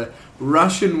of the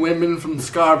Russian women from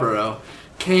Scarborough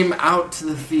came out to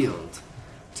the field.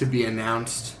 to be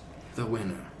announced the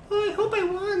winner. I hope I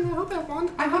won.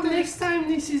 I hope next time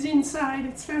this is inside.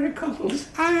 It's very cold.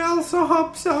 I also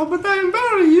hope so, but I'm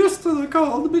very used to the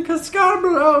cold because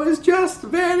Scarborough is just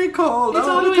very cold It's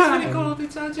all always the time. very cold.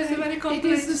 It's just a very cold place.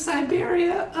 It is the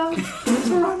Siberia of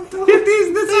Toronto. It is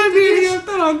the Siberia of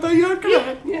Toronto, you're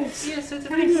correct. Yes. Yes, it's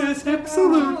very Yes,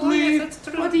 absolutely. Oh, yes, that's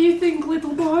true. What do you think,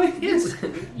 little boy? Yes.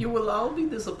 You will all be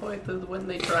disappointed when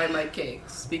they try my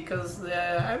cakes because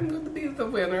I'm going to be the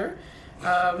winner.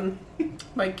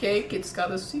 My cake, it's got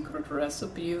a secret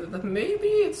recipe that maybe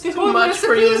it's The too whole much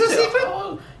for recipe you is a to. secret?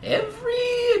 Oh,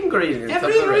 every ingredient Every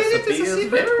of the ingredient recipe is a is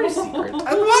secret? very secret.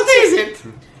 And what is it?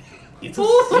 It's a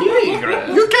secret.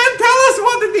 You can't tell us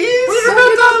what it is. So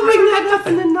you don't bring that up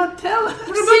and then not tell us.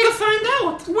 We're about to find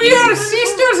out. We are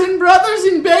sisters and brothers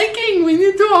in baking. We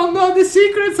need to all know the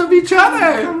secrets of each other.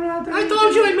 I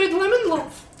told you I made lemon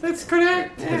loaf. That's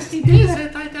correct. Yes, he did.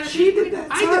 She did that.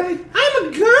 Sorry. I'm a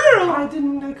girl.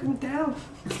 I couldn't tell.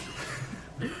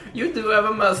 You do have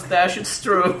a mustache, it's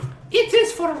true. It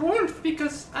is for warmth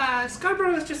because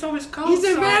Scarborough is just always cold. It's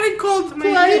a so very cold my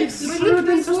place. lips are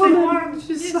to stay warm.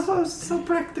 She's Yes. so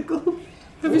practical.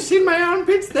 Have you seen my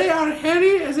armpits? They are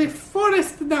hairy as a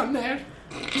forest down there.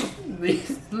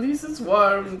 At least it's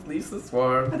warm. At least it's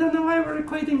warm. I don't know why we're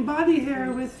equating body hair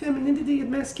with femininity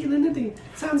and masculinity.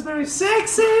 Sounds very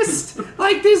sexist,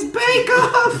 like this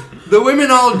bake-off. The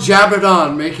women all jabbered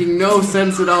on, making no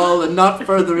sense at all and not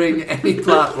furthering any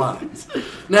plot lines.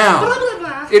 Now, Blah, blah,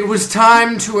 blah. it was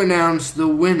time to announce the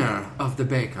winner of the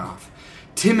bake-off.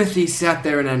 Timothy sat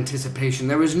there in anticipation.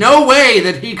 There was no way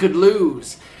that he could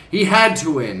lose. He had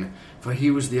to win, for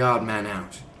he was the odd man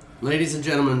out. Ladies and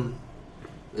gentlemen,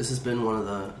 this has been one of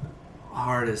the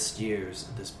hardest years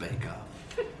of this bake-off.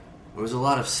 There was a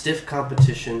lot of stiff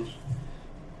competition,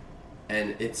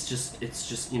 and it's just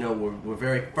we're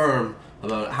very firm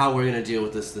about how we're going to deal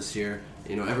with this year.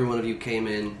 You know, every one of you came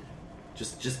in,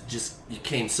 you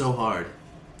came so hard.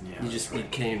 Yeah, You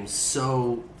came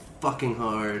so fucking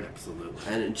hard.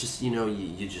 Absolutely. And it just,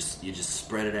 you just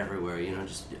spread it everywhere,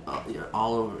 just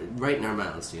all over, right in our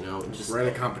mouths, just Right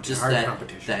at competition. just Hard that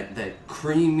competition. that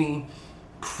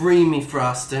creamy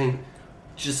frosting,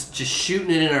 just shooting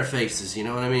it in our faces. You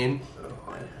know what I mean?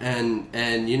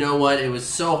 And you know what? It was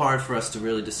so hard for us to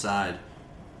really decide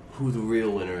who the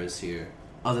real winner is here,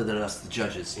 other than us, the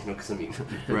judges. Because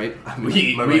right?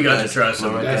 We right, got to guys? trust them.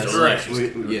 Am I right, That's guys?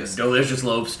 delicious. Yes. Delicious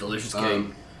loaves, delicious cake.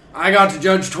 I got to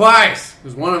judge twice,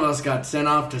 because one of us got sent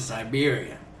off to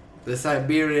Siberia. The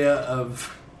Siberia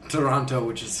of Toronto,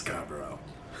 which is Scarborough.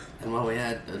 And while we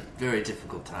had a very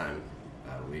difficult time,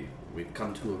 we've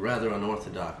come to a rather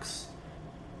unorthodox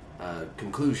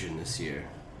conclusion this year.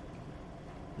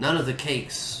 None of the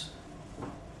cakes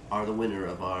are the winner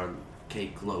of our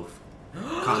cake loaf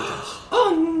contest.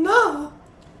 Oh no!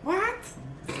 What?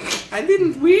 I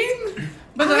didn't win?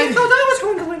 But I thought I was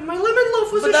going to win. My lemon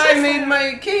loaf was But a I chef. made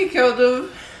my cake out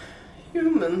of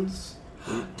humans.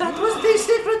 That was the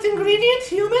secret ingredient,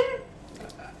 human?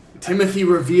 Timothy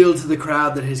revealed to the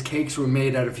crowd that his cakes were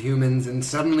made out of humans, and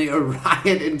suddenly a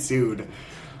riot ensued.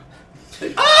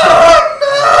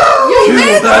 Oh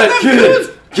Kill that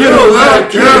kid! Kill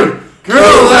that kid!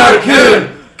 Kill that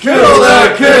kid! Kill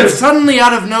that kid! Suddenly,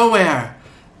 out of nowhere,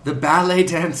 the ballet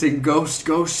dancing ghost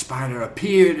spider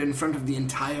appeared in front of the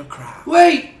entire crowd.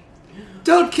 Wait!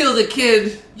 Don't kill the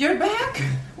kid! You're back?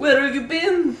 Where have you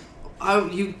been?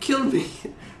 You killed me.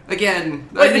 Again.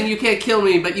 I mean, you can't kill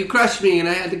me, but you crushed me and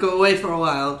I had to go away for a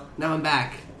while. Now I'm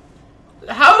back.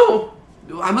 How?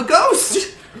 I'm a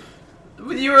ghost!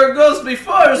 You were a ghost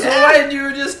before, so Yeah. why did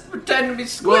you just pretend to be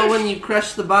squished? Well, when you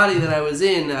crushed the body that I was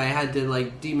in, I had to,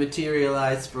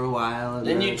 dematerialize for a while. And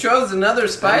And you chose another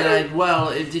spider?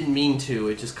 it didn't mean to.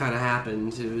 It just kind of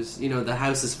happened. It was, the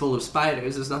house is full of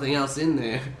spiders. There's nothing else in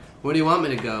there. Where do you want me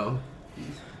to go?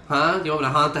 Huh? Do you want me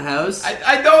to haunt the house?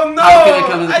 I don't know! How can I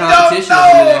come to the competition I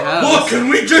in their don't know! house? Look, can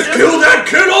we just kill that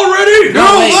kid already? No,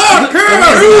 wait. Kill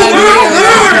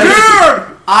that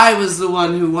kid! I was the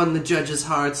one who won the judges'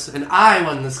 hearts, and I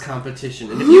won this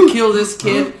competition. And if you kill this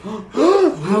kid,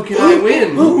 how can I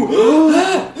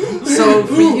win? So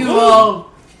for you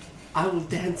all, I will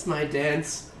dance my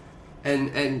dance,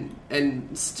 and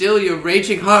steal your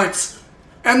raging hearts.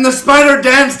 And the spider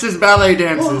danced his ballet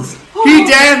dances. He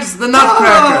danced the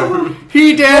Nutcracker.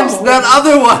 He danced that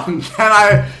other one that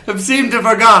I have seemed to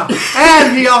forgot.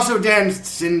 And he also danced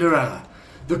Cinderella.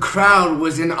 The crowd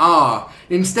was in awe.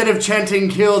 Instead of chanting,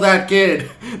 "Kill that kid,"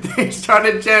 they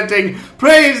started chanting,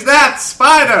 "Praise that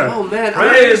spider!" Oh man!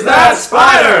 Praise that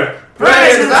spider!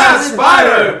 Praise that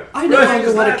spider! I no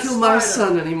longer want that to kill my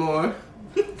spider. son anymore.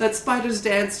 That spider's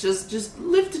dance just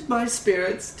lifted my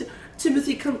spirits.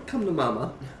 Timothy, come to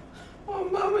Mama. Oh,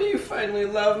 Mama, you finally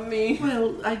love me.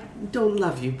 Well, I don't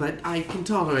love you, but I can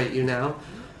tolerate you now.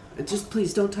 Just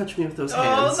please don't touch me with those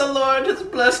hands. Oh, the Lord has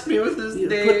blessed me with this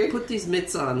day. Put these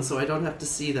mitts on so I don't have to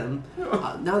see them.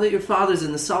 Now that your father's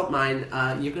in the salt mine,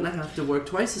 you're going to have to work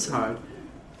twice as hard.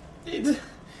 He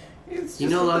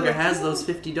no longer has those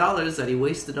 $50 that he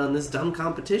wasted on this dumb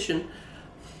competition.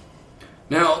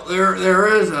 Now, there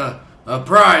is a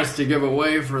prize to give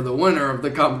away for the winner of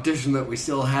the competition that we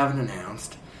still haven't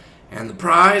announced. And the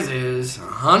prize is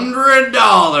 $100.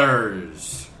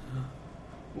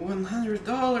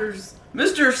 $100.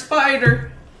 Mr.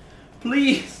 Spider,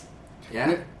 please.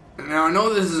 Yeah? Now, I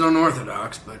know this is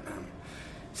unorthodox, but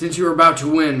since you were about to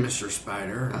win, Mr.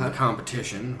 Spider, the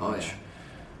competition,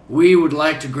 we would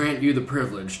like to grant you the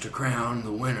privilege to crown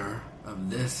the winner of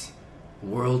this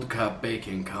World Cup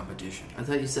baking competition. I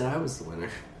thought you said I was the winner.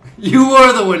 You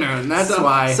were the winner, and that's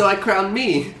why. So I crowned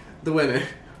me the winner.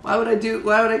 Why would I crown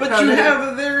But you have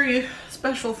a very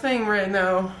special thing right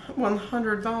now,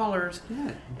 $100.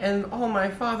 Yeah. And all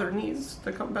my father needs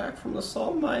to come back from the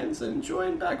salt mines and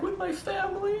join back with my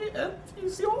family, and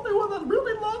he's the only one that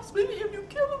really loves me. If you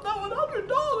give him that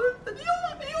 $100, then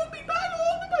he'll be back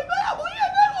home to my family,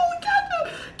 and then we'll get to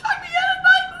tuck me in at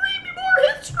night and read me more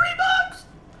history books.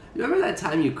 Remember that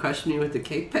time you crushed me with the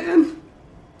cake pan?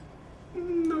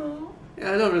 No.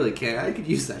 Yeah, I don't really care. I could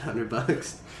use that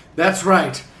 $100. That's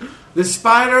right. The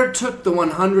spider took the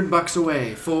 $100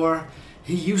 away, for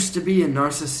he used to be a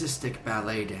narcissistic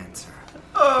ballet dancer.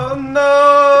 Oh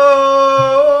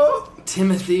no!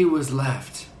 Timothy was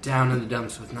left down in the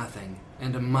dumps with nothing,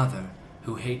 and a mother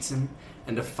who hates him,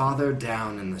 and a father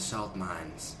down in the salt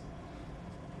mines.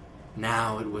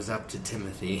 Now it was up to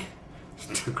Timothy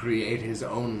to create his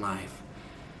own life.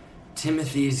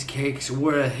 Timothy's cakes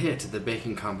were a hit at the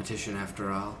baking competition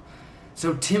after all,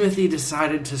 so Timothy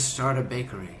decided to start a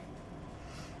bakery.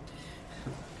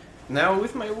 Now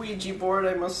with my Ouija board,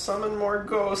 I must summon more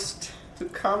ghosts to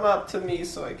come up to me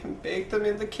so I can bake them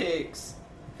into cakes.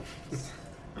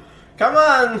 Come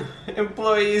on,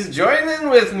 employees, join in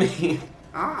with me.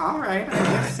 All right, I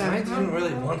guess I didn't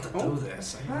really want to do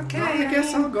this. Okay, I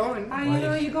guess I'll go and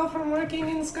you go from working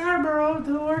in Scarborough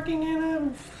to working in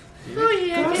a...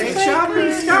 cake shop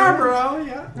in Scarborough.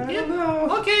 Yeah. I don't know.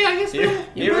 Okay, I guess Here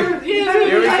we You go.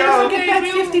 get that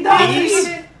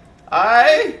 $50.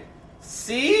 I-C-K.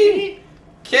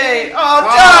 Oh,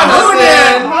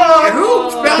 Jonathan!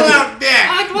 Who spelled out dick?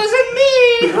 It wasn't me!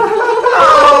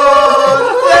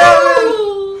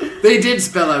 They did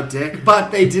spell out dick,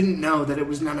 but they didn't know that it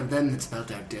was none of them that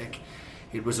spelled out dick.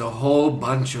 It was a whole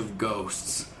bunch of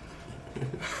ghosts.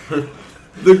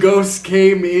 The ghosts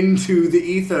came into the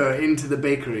ether, into the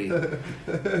bakery.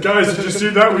 Guys, did you see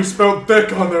that? We spelled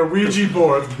dick on their Ouija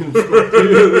board. There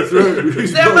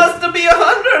must be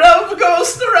 100 of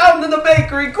ghosts around in the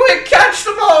bakery. Quick, catch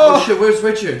them all! Oh shit, where's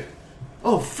Richard?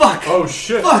 Oh fuck! Oh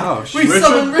shit. Fuck! Oh, We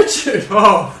summoned Richard!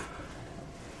 Oh.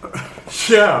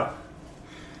 Yeah.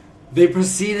 They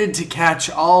proceeded to catch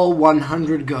all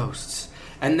 100 ghosts,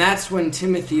 and that's when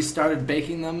Timothy started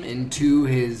baking them into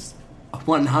his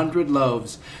 100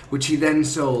 loaves, which he then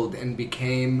sold and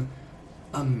became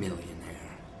a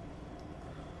millionaire.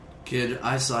 Kid,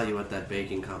 I saw you at that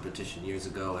baking competition years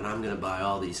ago, and I'm gonna buy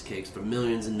all these cakes for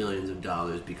millions and millions of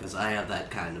dollars because I have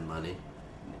that kind of money.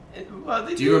 Well,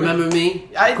 Do you remember me?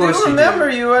 I Of course do remember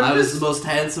you. I was the most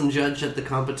handsome judge at the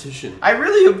competition. I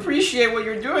really appreciate what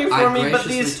you're doing for I me, but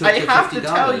graciously these took I your have to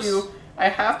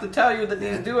 $50. tell you that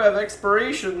these do have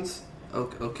expirations.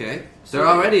 Okay. They're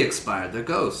already expired. They're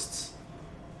ghosts.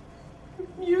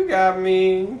 You got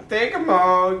me. Take them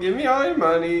all. Give me all your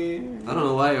money. I don't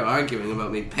know why you're arguing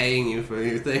about me paying you for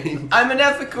your thing. I'm an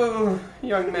ethical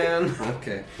young man.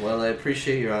 Okay. Well, I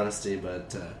appreciate your honesty,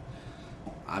 but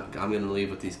I'm going to leave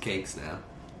with these cakes now.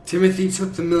 Timothy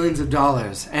took the millions of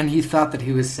dollars, and he thought that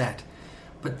he was set.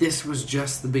 But this was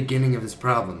just the beginning of his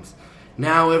problems.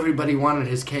 Now everybody wanted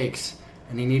his cakes,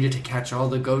 and he needed to catch all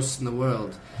the ghosts in the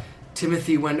world.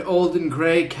 Timothy went old and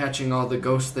gray, catching all the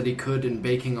ghosts that he could and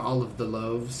baking all of the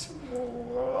loaves.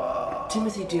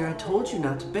 Timothy, dear, I told you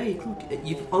not to bake. Look,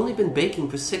 you've only been baking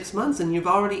for 6 months, and you've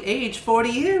already aged 40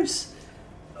 years.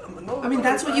 I mean,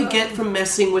 that's what you get from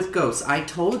messing with ghosts. I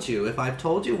told you. If I've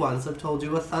told you once, I've told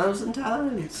you 1,000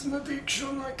 times. It's an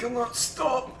addiction. I cannot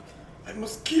stop. I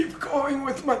must keep going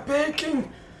with my baking.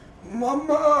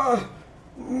 Mama,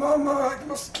 I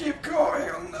must keep going.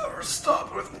 I'll never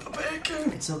stop with the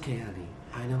baking. It's okay, honey.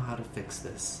 I know how to fix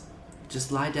this.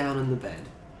 Just lie down in the bed.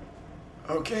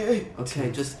 Okay.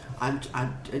 Okay, just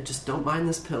don't mind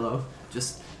this pillow.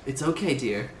 It's okay,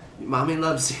 dear. Mommy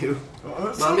loves you.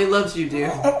 Mommy loves you,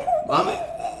 dear. Mommy.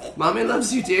 Mommy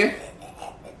loves you, dear.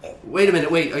 Wait a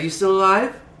minute, wait, are you still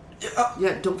alive? Yeah.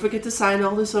 Yeah, don't forget to sign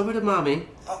all this over to Mommy.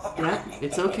 Yeah,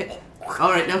 it's okay.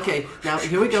 Alright, okay, now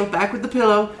here we go, back with the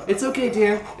pillow. It's okay,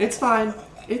 dear, it's fine.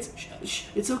 It's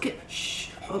okay. Shh.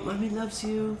 Oh, Mommy loves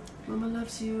you. Mama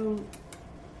loves you.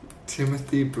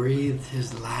 Timothy breathed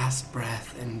his last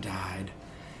breath and died.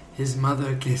 His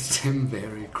mother kissed him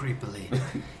very creepily.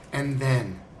 And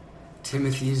then,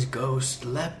 Timothy's ghost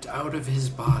leapt out of his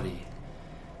body.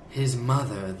 His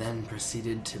mother then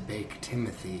proceeded to bake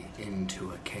Timothy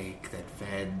into a cake that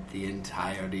fed the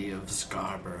entirety of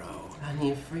Scarborough. Honey,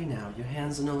 you're free now. Your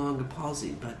hands are no longer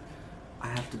palsied, but I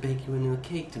have to bake you into a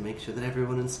cake to make sure that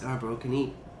everyone in Scarborough can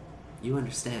eat. You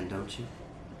understand, don't you?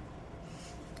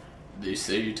 They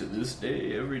say to this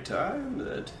day, every time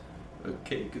that a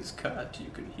cake is cut, you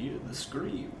can hear the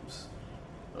screams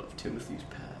of Timothy's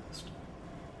past.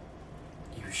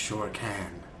 You sure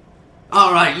can.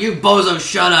 Alright, you bozo,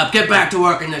 shut up. Get back to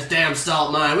work in this damn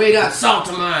salt mine. We got salt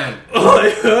to mine.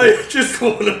 I just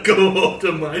want to go home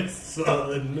to my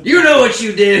son. You know what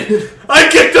you did. I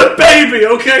kicked a baby,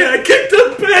 okay? I kicked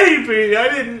a baby. I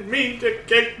didn't mean to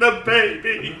kick the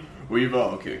baby. We've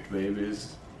all kicked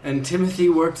babies. And Timothy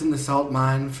worked in the salt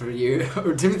mine for years,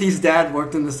 or Timothy's dad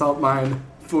worked in the salt mine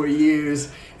for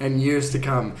years and years to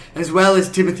come, as well as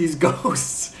Timothy's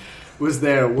ghost was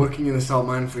there working in the salt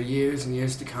mine for years and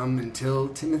years to come until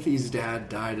Timothy's dad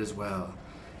died as well.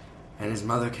 And his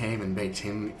mother came and baked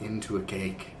him into a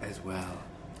cake as well.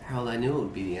 Harold, I knew it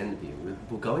would be the end of you.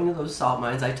 We're going to those salt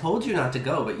mines. I told you not to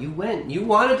go, but you went. You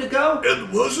wanted to go.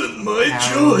 It wasn't my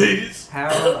Harold, choice.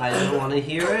 Harold, I don't want to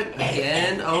hear it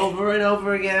again, over and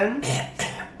over again.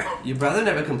 Your brother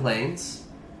never complains.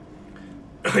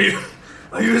 Are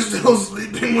you still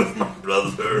sleeping with my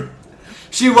brother?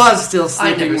 She was still I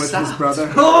sleeping never with his stopped.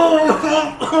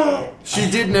 brother. She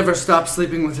did never stop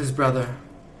sleeping with his brother.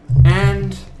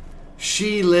 And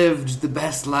she lived the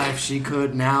best life she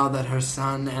could now that her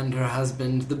son and her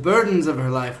husband, the burdens of her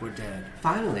life, were dead.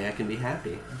 Finally, I can be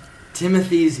happy.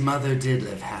 Timothy's mother did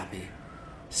live happy.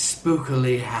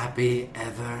 Spookily happy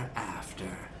ever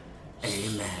after.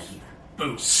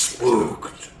 Amen.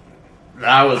 Spooked.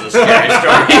 That was a scary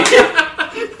story.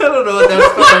 I don't know what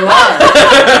that story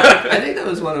was. I think that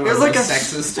was one of It was our like most a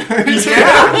sexist stories.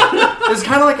 Yeah. It was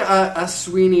kind of like a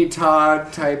Sweeney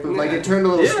Todd type of, like, it turned a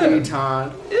little Yeah. Sweeney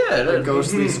Todd. Yeah, A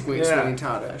ghostly Sweeney Yeah.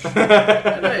 Toddish.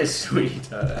 nice, sweet.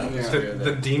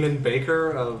 The demon baker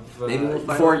of Maybe we'll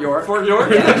find Fort York. Fort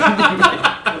York.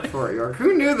 Fort York.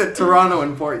 Who knew that Toronto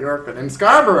and Fort York and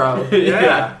Scarborough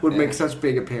Yeah. would make such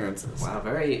big appearances? Wow,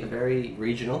 very, very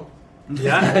regional.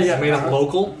 Yeah. Made it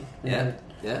local. Yeah,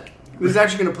 yeah. This is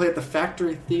actually going to play at the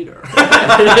Factory Theater.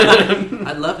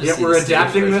 I'd love to Yeah, see we're the stage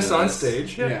adapting version this of on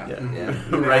stage. Yeah. Yeah.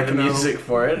 Write the music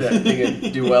for it. I think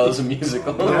it'd do well as a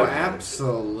musical. Oh,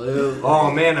 absolutely. Oh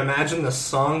man, imagine the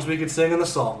songs we could sing in the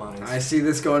salt mines. I see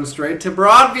this going straight to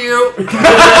Broadview.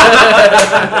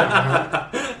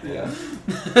 Yeah.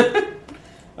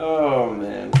 Oh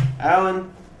man,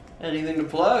 Alan, anything to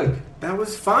plug? That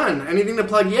was fun. Anything to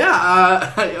plug?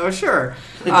 Yeah. Oh, sure.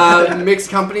 Mixed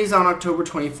Companies on October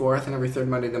 24th and every third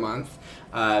Monday of the month.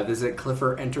 Visit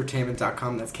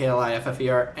clifferentertainment.com. That's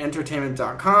Kliffer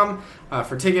entertainment.com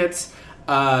for tickets.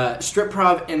 Strip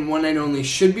Prov and One Night Only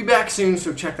should be back soon,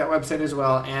 so check that website as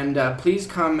well. And please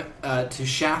come to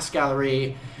Shas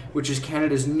Gallery, which is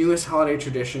Canada's newest holiday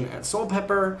tradition at Soul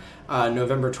Pepper.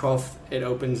 November 12th it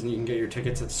opens, and you can get your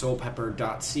tickets at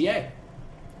soulpepper.ca.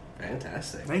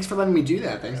 Fantastic. Thanks for letting me do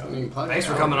that. Thanks for letting me plug Thanks it.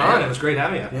 for coming man. on. It was great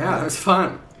having you. Yeah, it was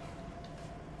fun.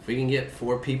 If we can get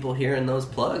 4 people hearing those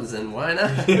plugs, then why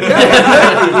not?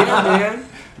 Yeah, man.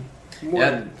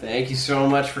 Yeah, thank you so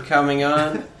much for coming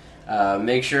on.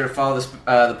 Make sure to follow this,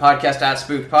 the podcast at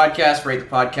Spooked Podcast. Rate the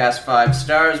podcast 5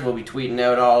 stars. We'll be tweeting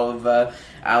out all of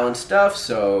Alan's stuff,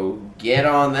 so get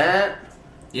on that.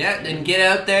 Yeah, and get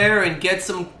out there and get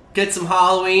some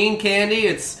Halloween candy.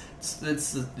 It's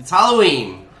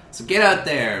Halloween. So get out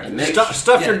there. And make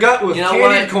Stuff your gut with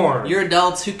candied corn. You're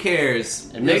adults, who cares?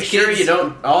 And make Those sure kids- you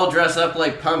don't all dress up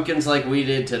like pumpkins like we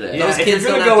did today. Yeah. Those if kids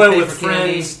you're gonna don't go have to out pay with for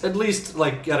candy. friends, at least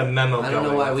like get a memo. I don't know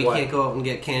going why of we what- can't go out and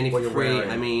get candy what for you're free.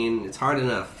 wearing. I mean, it's hard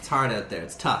enough. It's hard out there.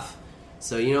 It's tough.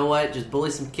 So you know what? Just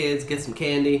bully some kids, get some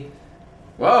candy.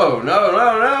 Whoa,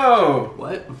 no.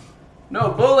 What?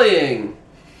 No bullying.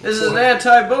 This is an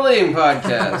anti-bullying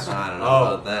podcast. I don't know Oh,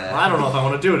 about that. I don't know if I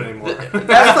want to do it anymore.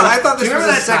 I thought Do this you was remember a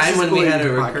that time sexist when we had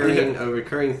bullying podcast. a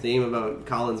recurring theme about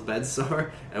Colin's bed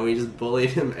sore, and we just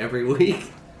bullied him every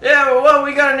week? Yeah, well,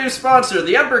 we got a new sponsor,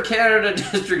 the Upper Canada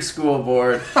District School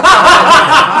Board. So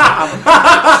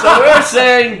we're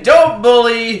saying, don't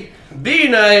bully, be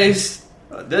nice.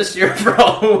 this year for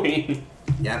Halloween.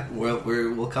 Yeah,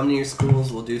 we'll come to your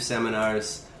schools. We'll do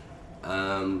seminars.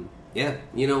 Yeah,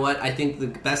 you know what? I think the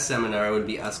best seminar would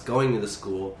be us going to the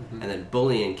school and then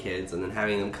bullying kids and then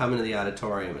having them come into the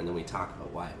auditorium and then we talk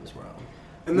about why it was wrong.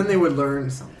 And then they would learn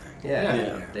something.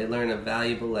 Yeah. They learn a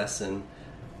valuable lesson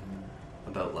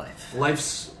about life.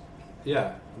 Life's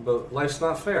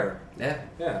not fair. Yeah,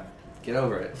 Yeah. get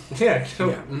over it. Yeah.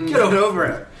 Get over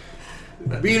it.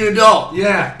 Be an adult.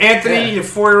 Yeah. Anthony, you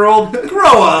 4-year-old,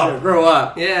 grow up. Grow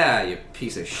up. Yeah, you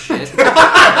piece of shit.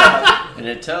 And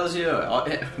it tells you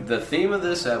the theme of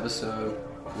this episode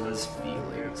was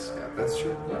feelings. That's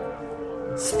true.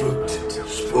 Spooked.